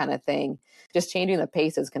sprint kind of thing, just changing the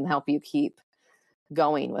paces can help you keep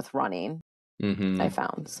going with running. I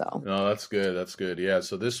found. So no, that's good. That's good. Yeah.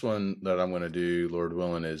 So this one that I'm going to do, Lord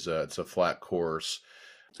willing, is it's a flat course.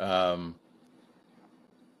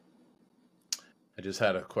 I just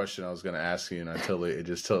had a question I was going to ask you, and it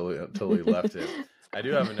just totally left it. I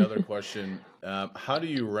do have another question. How do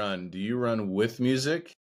you run? Do you run with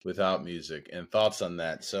music, without music, and thoughts on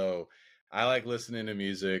that? So I like listening to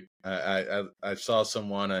music. I saw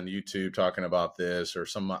someone on YouTube talking about this or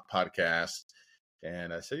some podcast,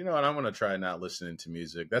 and I said, you know what, I'm going to try not listening to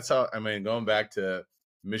music. That's how, I mean, going back to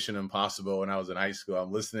Mission Impossible when I was in high school,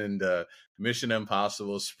 I'm listening to Mission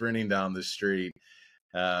Impossible, sprinting down the street.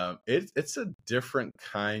 It's a different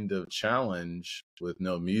kind of challenge with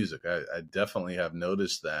no music. I definitely have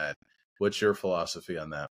noticed that. What's your philosophy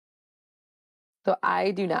on that? So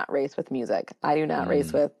I do not race with music. I do not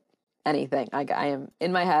race with anything. I am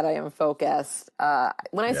in my head. I am focused.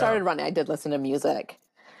 When I started running, I did listen to music,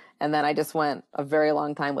 and then I just went a very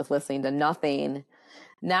long time with listening to nothing.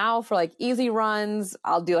 Now for like easy runs,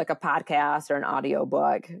 I'll do like a podcast or an audio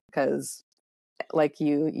book because, like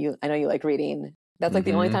I know you like reading. That's like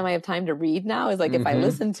the only time I have time to read now is like if I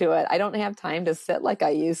listen to it. I don't have time to sit like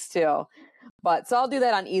I used to. But so I'll do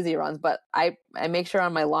that on easy runs, but I make sure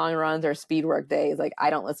on my long runs or speed work days, like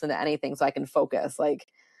I don't listen to anything so I can focus. Like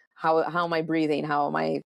how am I breathing? How am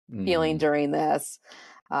I feeling during this?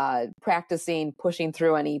 Practicing pushing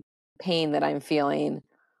through any pain that I'm feeling,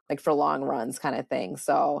 like for long runs kind of thing.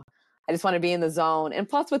 So I just want to be in the zone. And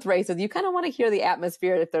plus with races, you kind of want to hear the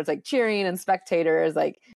atmosphere. If there's like cheering and spectators,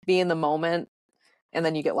 like be in the moment. And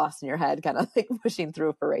then you get lost in your head, kind of like pushing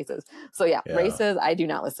through for races. So yeah, races, I do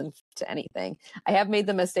not listen to anything. I have made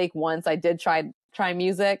the mistake once. I did try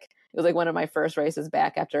music. It was like one of my first races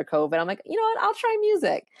back after COVID. I'm like, you know what? I'll try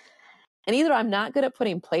music. And either I'm not good at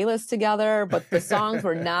putting playlists together, but the songs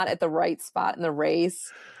were not at the right spot in the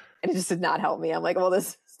race. And it just did not help me. I'm like, well,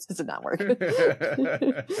 this did not work.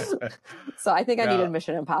 So I think I needed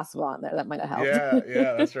Mission Impossible on there. That might have helped.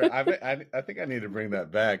 Yeah, that's right. I think I need to bring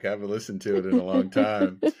that back. I haven't listened to it in a long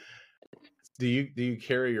time. Do you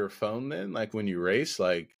carry your phone then? Like when you race,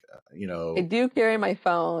 like, you know? I do carry my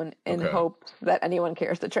phone in hopes that anyone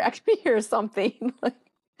cares to track me or something.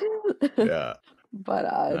 Yeah. But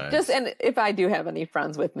Nice. and if I do have any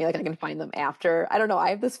friends with me, like I can find them after. I don't know. I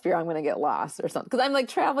have this fear I'm going to get lost or something. Because I'm like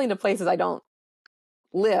traveling to places I don't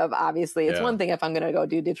live, obviously. It's one thing if I'm going to go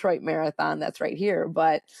do Detroit Marathon, that's right here.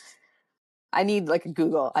 But I need like a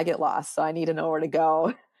Google. I get lost. So I need to know where to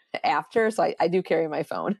go after. So I do carry my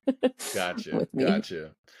phone Gotcha. with me.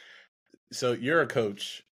 Gotcha. So you're a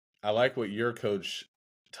coach. I like what your coach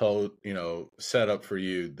told, set up for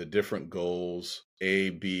you, the different goals, A,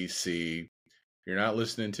 B, C. You're not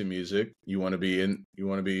listening to music. You want to be in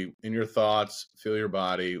your thoughts, feel your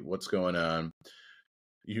body, what's going on.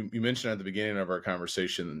 You mentioned at the beginning of our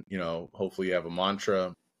conversation, hopefully you have a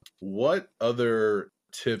mantra. What other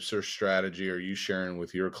tips or strategy are you sharing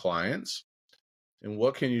with your clients? And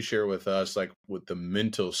what can you share with us, like with the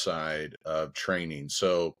mental side of training?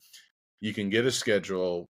 So you can get a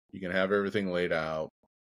schedule, you can have everything laid out,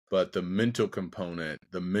 but the mental component,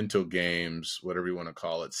 the mental games, whatever you want to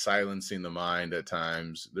call it, silencing the mind at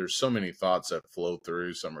times. There's so many thoughts that flow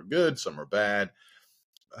through. Some are good, some are bad.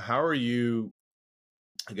 How are you,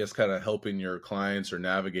 I guess, kind of helping your clients or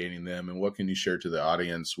navigating them? And what can you share to the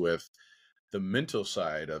audience with the mental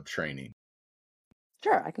side of training?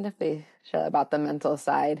 Sure, I can definitely share about the mental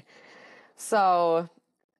side. So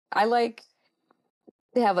I like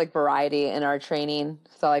to have like variety in our training.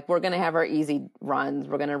 So like we're going to have our easy runs,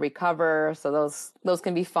 we're going to recover. So those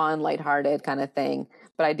can be fun, lighthearted kind of thing.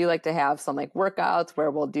 But I do like to have some like workouts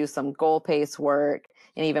where we'll do some goal pace work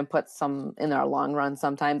and even put some in our long run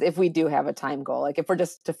sometimes if we do have a time goal. Like if we're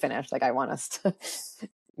just to finish, like I want us to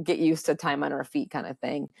get used to time on our feet kind of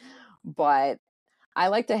thing. But I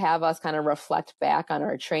like to have us kind of reflect back on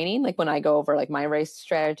our training. Like when I go over like my race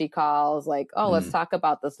strategy calls, like, oh, let's talk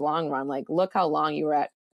about this long run. Like, look how long you were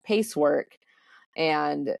at pace work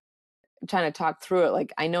and trying to talk through it.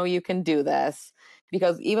 Like, I know you can do this,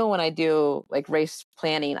 because even when I do like race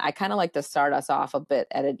planning, I kind of like to start us off a bit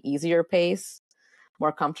at an easier pace,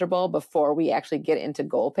 more comfortable before we actually get into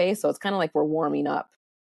goal pace. So it's kind of like we're warming up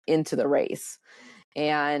into the race.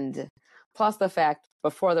 And plus the fact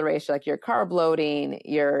before the race, like you're carb loading,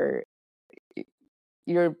 you're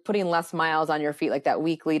putting less miles on your feet, like that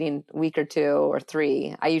week or 2 or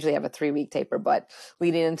 3. I usually have a 3-week taper, but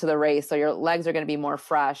leading into the race. So your legs are going to be more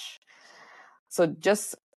fresh. So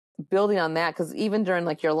just building on that, because even during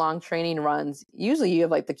like your long training runs, usually you have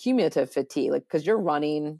like the cumulative fatigue, like because you're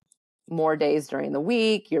running more days during the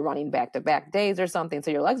week, you're running back-to-back days or something. So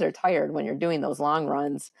your legs are tired when you're doing those long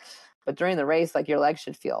runs. But during the race, like your legs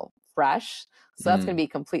should feel fresh. So that's going to be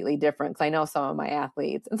completely different. Because I know some of my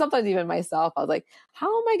athletes, and sometimes even myself, I was like, how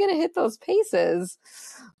am I going to hit those paces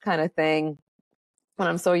kind of thing? when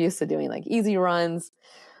I'm so used to doing like easy runs.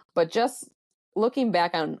 But just looking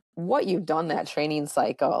back on what you've done that training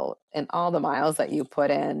cycle and all the miles that you put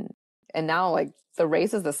in, and now like the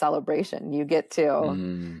race is the celebration. You get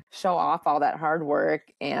to show off all that hard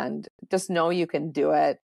work and just know you can do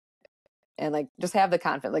it, and like just have the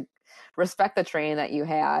confidence, like respect the training that you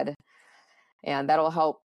had, and that'll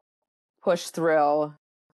help push through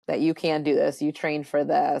that you can do this. You trained for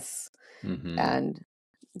this, and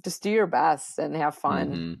just do your best and have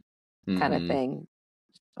fun kind of thing.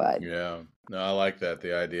 But yeah, no, I like that.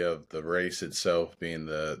 The idea of the race itself being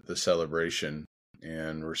the celebration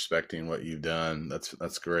and respecting what you've done.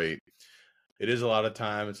 That's great. It is a lot of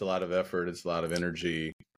time. It's a lot of effort. It's a lot of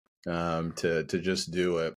energy to just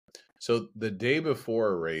do it. So the day before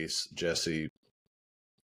a race, Jessie,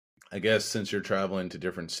 I guess since you're traveling to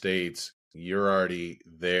different states, you're already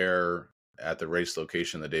there at the race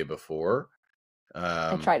location the day before.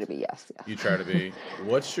 I try to be, yes. Yeah. You try to be.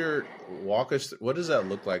 Walk us, what does that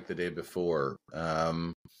look like the day before?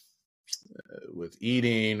 With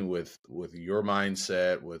eating, with your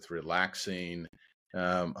mindset, with relaxing,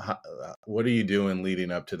 what are you doing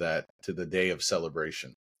leading up to the day of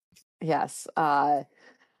celebration? Yes.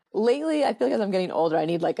 Lately, I feel like as I'm getting older, I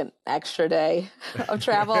need like an extra day of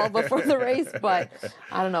travel before the race. But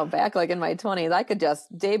I don't know, back like in my 20s, I could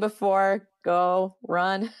just day before go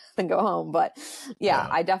run, then go home. But yeah,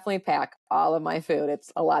 I definitely pack all of my food.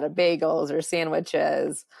 It's a lot of bagels or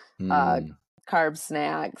sandwiches, carb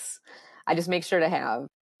snacks. I just make sure to have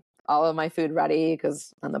all of my food ready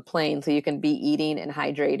because on the plane, so you can be eating and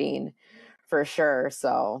hydrating for sure.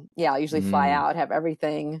 So yeah, I usually fly out, have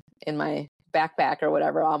everything in my backpack or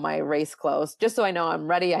whatever, all my race clothes, just so I know I'm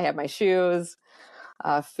ready. I have my shoes,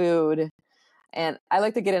 food, and I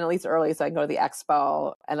like to get in at least early so I can go to the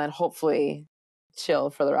expo and then hopefully chill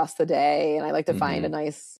for the rest of the day. And I like to find a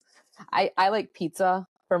nice, I like pizza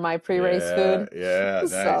for my pre-race food. Yeah,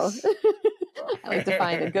 nice. So I like to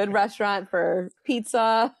find a good restaurant for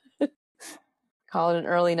pizza, call it an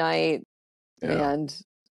early night, and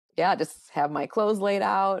just have my clothes laid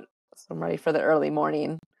out so I'm ready for the early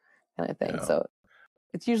morning kind of thing. So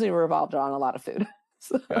it's usually revolved around a lot of food.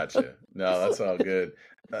 Gotcha. No, that's all good.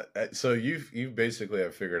 So you've basically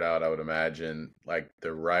have figured out, I would imagine, like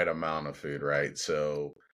the right amount of food, right?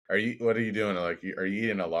 So what are you doing? Like, are you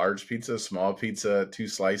eating a large pizza, small pizza, 2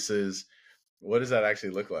 slices? What does that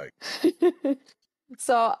actually look like?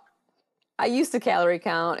 So I used to calorie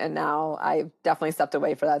count, and now I've definitely stepped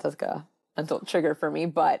away for that. That's like a mental trigger for me,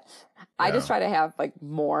 but I just try to have like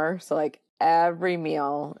more. So like every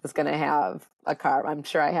meal is going to have a carb. I'm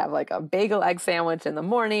sure I have like a bagel egg sandwich in the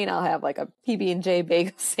morning. I'll have like a PB&J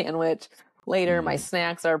bagel sandwich later. My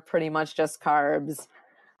snacks are pretty much just carbs.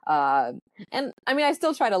 And I mean, I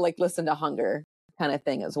still try to like listen to hunger kind of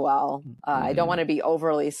thing as well. I don't want to be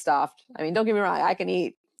overly stuffed. I mean, don't get me wrong. I can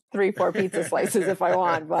eat 3-4 pizza slices if I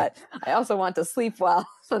want, but I also want to sleep well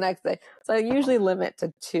the next day. So I usually limit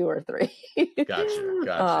to 2 or 3. Gotcha.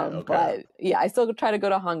 Okay. But yeah, I still try to go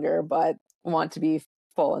to hunger, but want to be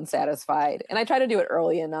full and satisfied. And I try to do it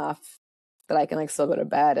early enough that I can like still go to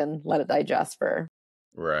bed and let it digest for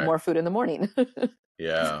more food in the morning.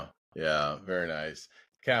 Yeah. Very nice.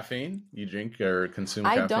 Caffeine? You drink or consume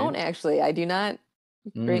caffeine? I don't actually. I do not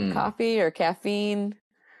drink coffee or caffeine.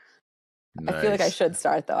 Nice. I feel like I should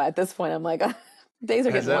start though. At this point, I'm like, days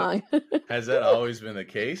are getting long. Has that always been the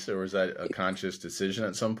case, or was that a conscious decision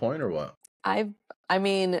at some point, or what? I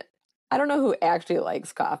mean, I don't know who actually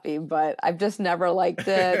likes coffee, but I've just never liked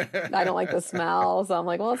it. I don't like the smell, so I'm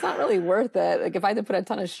like, well, it's not really worth it. Like if I had to put a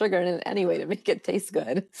ton of sugar in it anyway to make it taste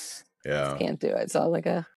good, I just can't do it. So like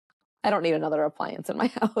I don't need another appliance in my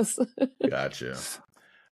house. Gotcha.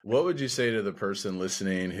 What would you say to the person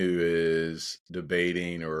listening who is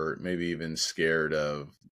debating or maybe even scared of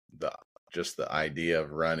just the idea of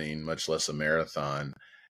running, much less a marathon?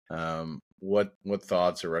 What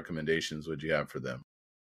thoughts or recommendations would you have for them?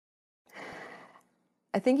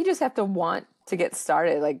 I think you just have to want to get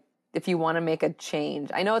started. Like if you want to make a change,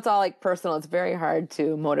 I know it's all like personal. It's very hard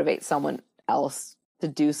to motivate someone else to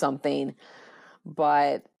do something,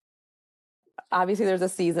 but obviously there's a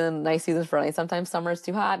season, nice seasons for running. Sometimes summer is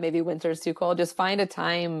too hot, maybe winter is too cold. Just find a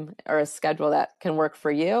time or a schedule that can work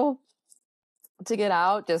for you to get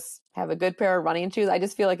out. Just have a good pair of running shoes. I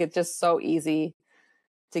just feel like it's just so easy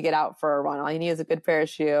to get out for a run. All you need is a good pair of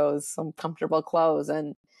shoes, some comfortable clothes,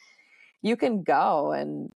 and you can go.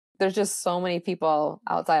 And there's just so many people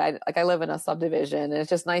outside. I live in a subdivision, and it's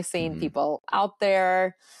just nice seeing people out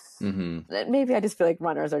there. Maybe I just feel like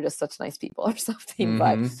runners are just such nice people or something, but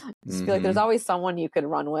I just feel like there's always someone you could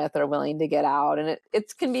run with or willing to get out. And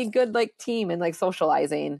it can be good, like team and like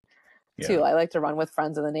socializing too. Yeah. I like to run with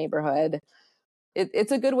friends in the neighborhood.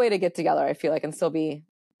 It's a good way to get together, I feel like, and still be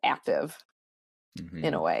active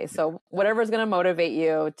in a way. So whatever's going to motivate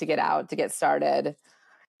you to get out, to get started,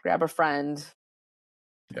 grab a friend.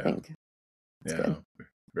 I think it's good.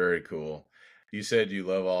 Very cool. You said you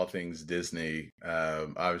love all things Disney.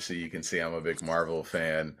 Obviously, you can see I'm a big Marvel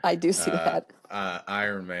fan. I do see that.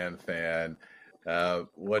 Iron Man fan.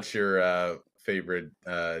 What's your favorite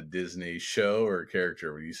Disney show or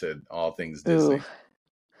character? You said all things Disney. Ooh.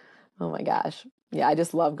 Oh my gosh. Yeah, I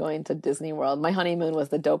just love going to Disney World. My honeymoon was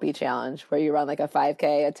the Dopey Challenge, where you run like a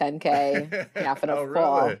 5K, a 10K, half and a full.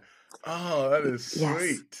 Really? Oh, that is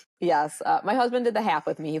sweet. Yes. My husband did the half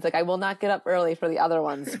with me. He's like, I will not get up early for the other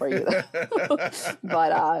ones for you.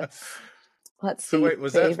 But let's see. So wait,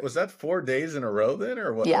 was that 4 days in a row then,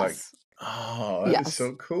 or what? Yes. Like, oh, that is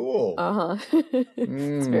so cool.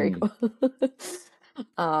 It's very cool.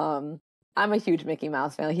 I'm a huge Mickey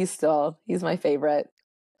Mouse fan. He's my favorite.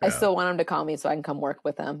 I still want him to call me so I can come work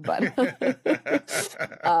with him. But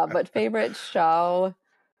but favorite show,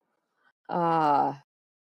 I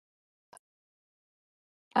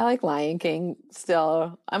like Lion King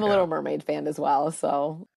still. I'm a Little Mermaid fan as well,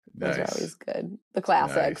 so those are always good. The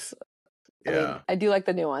classics. Nice. I mean, I do like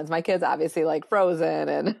the new ones. My kids obviously like Frozen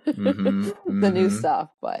and the new stuff,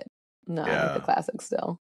 but no, I like the classics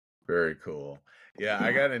still. Very cool. Yeah,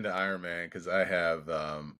 I got into Iron Man because I have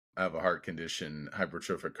a heart condition,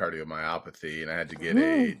 hypertrophic cardiomyopathy, and I had to get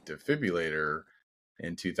a defibrillator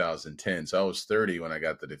in 2010. So I was 30 when I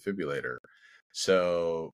got the defibrillator.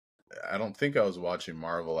 So I don't think I was watching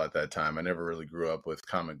Marvel at that time. I never really grew up with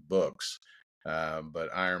comic books. But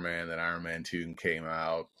Iron Man, then Iron Man 2 came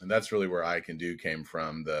out. And that's really where I Can Do came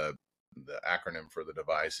from. The acronym for the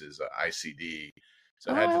device is ICD.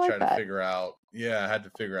 So I had to try to figure out,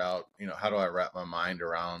 how do I wrap my mind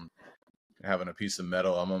around having a piece of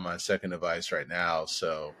metal? I'm on my second device right now.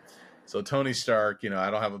 So Tony Stark, I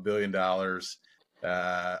don't have $1 billion.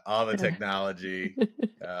 All the technology.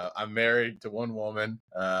 I'm married to one woman,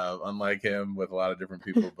 unlike him with a lot of different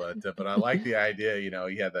people, but I like the idea,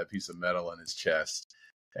 he had that piece of metal in his chest.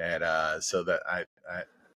 And so that I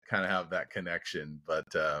kind of have that connection. But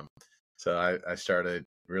so I started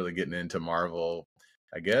really getting into Marvel,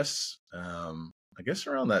 I guess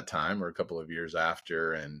around that time or a couple of years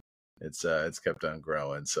after, and it's kept on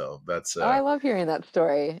growing. So that's I love hearing that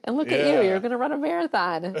story. And look at you, you're going to run a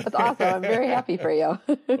marathon. That's awesome. I'm very happy for you.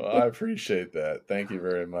 Well, I appreciate that. Thank you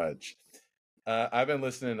very much. I've been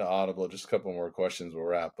listening to Audible. Just a couple more questions. We'll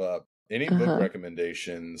wrap up. Any book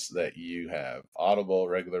recommendations that you have? Audible,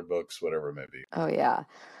 regular books, whatever it may be. Oh yeah.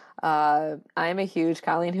 I'm a huge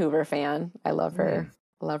Colleen Hoover fan. I love her.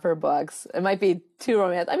 Love her books. It might be too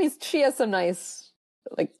romantic. I mean, she has some nice,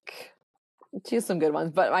 she has some good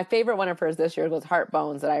ones, but my favorite one of hers this year was Heart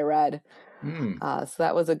Bones that I read. So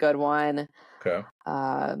that was a good one. Okay.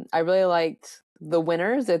 I really liked The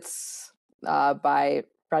Winners. It's by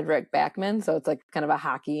Frederick Backman. So it's like kind of a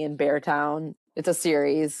hockey in Beartown. It's a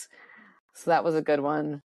series. So that was a good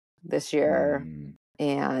one this year.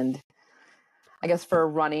 And I guess for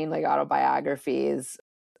running, like autobiographies,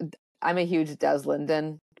 I'm a huge Des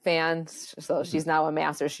Linden fan. So she's now a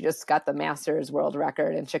master. She just got the Masters world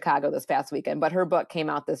record in Chicago this past weekend, but her book came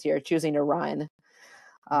out this year, Choosing to Run.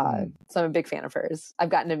 So I'm a big fan of hers. I've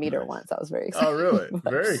gotten to meet her once. I was very excited. Oh, really?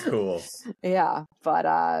 Very cool. Yeah.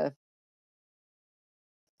 But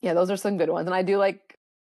yeah, those are some good ones. And I do like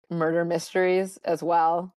murder mysteries as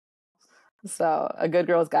well. So A Good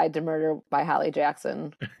Girl's Guide to Murder by Holly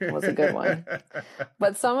Jackson was a good one.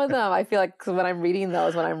 But some of them, I feel like when I'm reading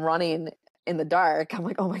those, when I'm running in the dark, I'm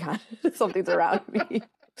like, oh my God, something's around me.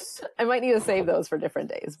 I might need to save those for different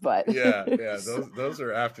days, but yeah, those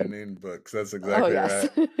are afternoon books. That's exactly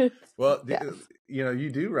right. Well, you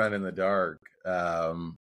do run in the dark.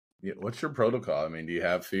 What's your protocol? I mean, do you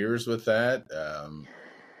have fears with that?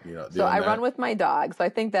 So I run with my dog. So I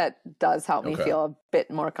think that does help me feel a bit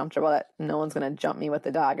more comfortable that no one's going to jump me with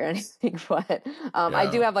the dog or anything. But I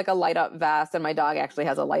do have like a light up vest, and my dog actually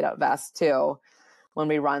has a light up vest too when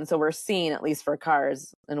we run. So we're seen at least for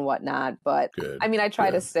cars and whatnot. But I mean, I try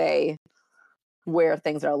to stay where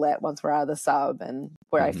things are lit once we're out of the sub and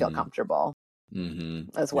where I feel comfortable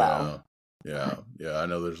as well. Yeah. I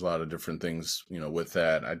know there's a lot of different things, with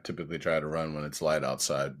that. I typically try to run when it's light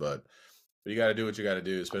outside, but you got to do what you got to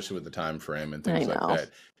do, especially with the time frame and things like that.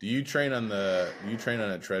 Do you train on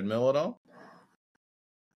a treadmill at all?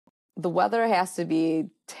 The weather has to be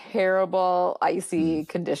terrible, icy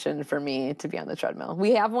condition for me to be on the treadmill.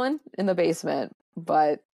 We have one in the basement,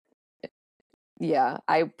 but yeah,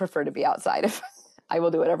 I prefer to be outside. I will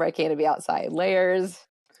do whatever I can to be outside. Layers,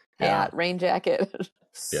 hat, rain jacket.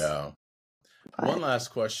 Yeah. One last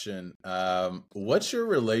question. What's your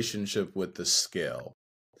relationship with the scale?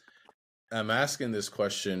 I'm asking this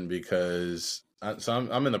question because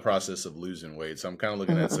I'm in the process of losing weight. So I'm kind of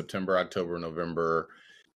looking at September, October, November.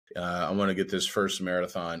 I want to get this first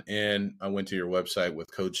marathon in. I went to your website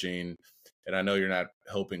with coaching, and I know you're not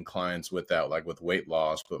helping clients with that, like with weight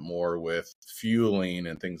loss, but more with fueling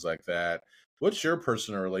and things like that. What's your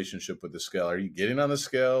personal relationship with the scale? Are you getting on the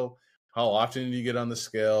scale? How often do you get on the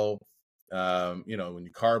scale? When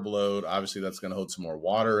you carb load, obviously that's going to hold some more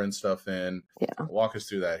water and stuff in. Yeah. Walk us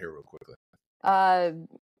through that here real quickly.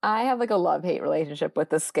 I have like a love-hate relationship with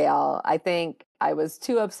the scale. I think I was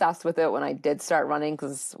too obsessed with it when I did start running,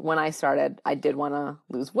 because when I started, I did want to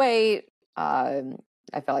lose weight. I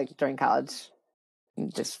felt like during college,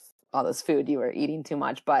 just all this food, you were eating too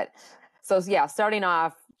much. But so yeah, starting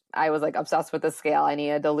off, I was like obsessed with the scale. I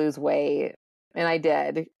needed to lose weight, and I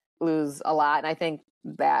did lose a lot. And I think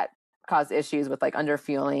that caused issues with like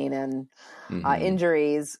underfueling and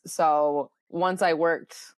injuries. So once I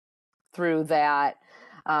worked through that,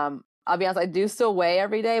 I'll be honest, I do still weigh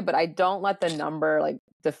every day, but I don't let the number like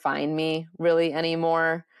define me really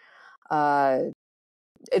anymore.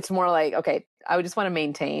 It's more like, okay, I would just want to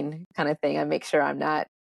maintain kind of thing and make sure I'm not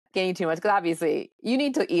gaining too much, because obviously you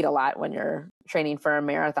need to eat a lot when you're training for a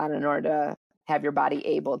marathon in order to have your body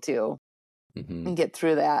able to get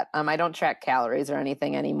through that. I don't track calories or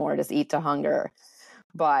anything anymore, just eat to hunger.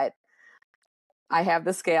 But I have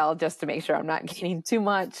the scale just to make sure I'm not gaining too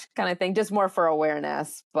much kind of thing, just more for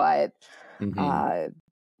awareness. But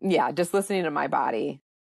just listening to my body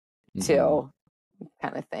too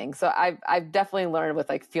kind of thing. So I've definitely learned with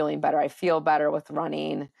like feeling better. I feel better with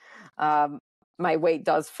running. My weight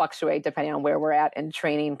does fluctuate depending on where we're at in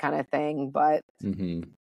training kind of thing. But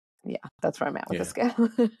yeah, that's where I'm at with the scale.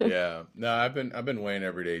 Yeah. No, I've been weighing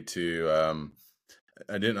every day too.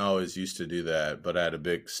 I didn't always used to do that, but I had a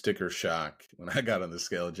big sticker shock when I got on the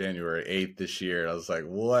scale January 8th this year. I was like,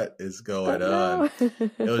 what is going on?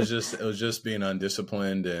 It was just being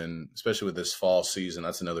undisciplined, and especially with this fall season,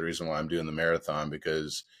 that's another reason why I'm doing the marathon,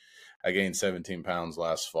 because I gained 17 pounds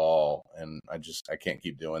last fall, and I can't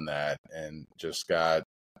keep doing that, and just got,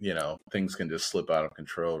 things can just slip out of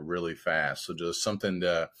control really fast. So just something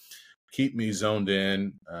to keep me zoned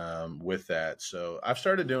in with that. So I've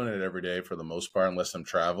started doing it every day for the most part, unless I'm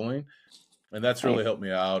traveling. And that's really helped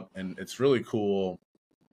me out. And it's really cool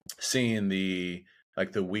seeing the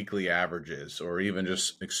weekly averages, or even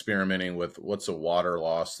just experimenting with what's a water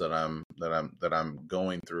loss that I'm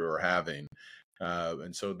going through or having.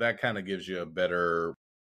 And so that kind of gives you a better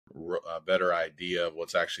idea of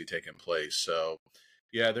what's actually taking place. So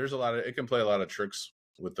yeah, it can play a lot of tricks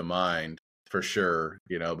with the mind, for sure,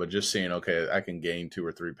 but just seeing, okay, I can gain 2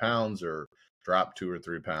 or 3 pounds or drop 2 or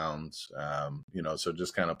 3 pounds, so it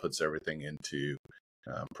just kind of puts everything into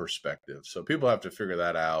perspective. So people have to figure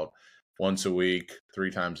that out once a week,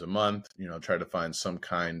 3 times a month, try to find some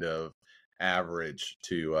kind of average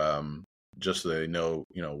to just so they know,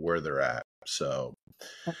 where they're at. So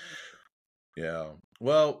yeah.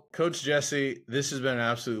 Well, Coach Jessie, this has been an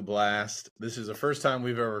absolute blast. This is the first time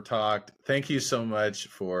we've ever talked. Thank you so much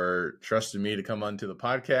for trusting me to come onto the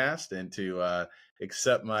podcast and to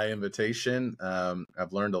accept my invitation.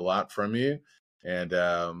 I've learned a lot from you, and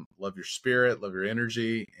love your spirit, love your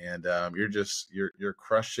energy, and you're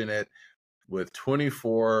crushing it with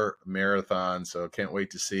 24 marathons. So can't wait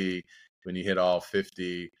to see when you hit all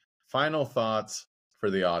 50. Final thoughts for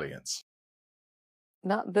the audience.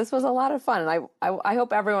 No, this was a lot of fun. And I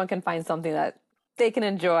hope everyone can find something that they can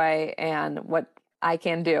enjoy, and what I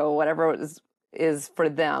can do, whatever is for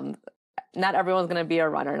them. Not everyone's going to be a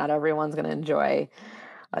runner. Not everyone's going to enjoy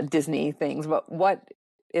Disney things, but what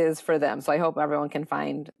is for them. So I hope everyone can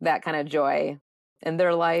find that kind of joy in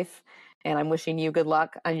their life. And I'm wishing you good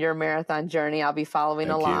luck on your marathon journey. I'll be following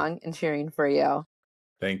along and cheering for you.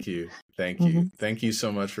 Thank you. Thank you. Thank you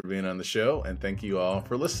so much for being on the show. And thank you all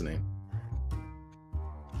for listening.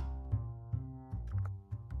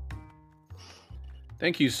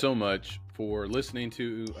 Thank you so much for listening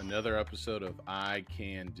to another episode of I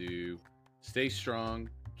Can Do. Stay strong,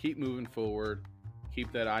 keep moving forward,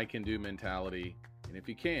 keep that I can do mentality. And if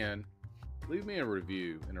you can, leave me a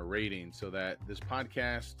review and a rating so that this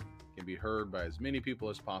podcast can be heard by as many people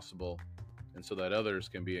as possible, and so that others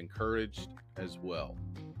can be encouraged as well.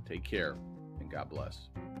 Take care, and God bless.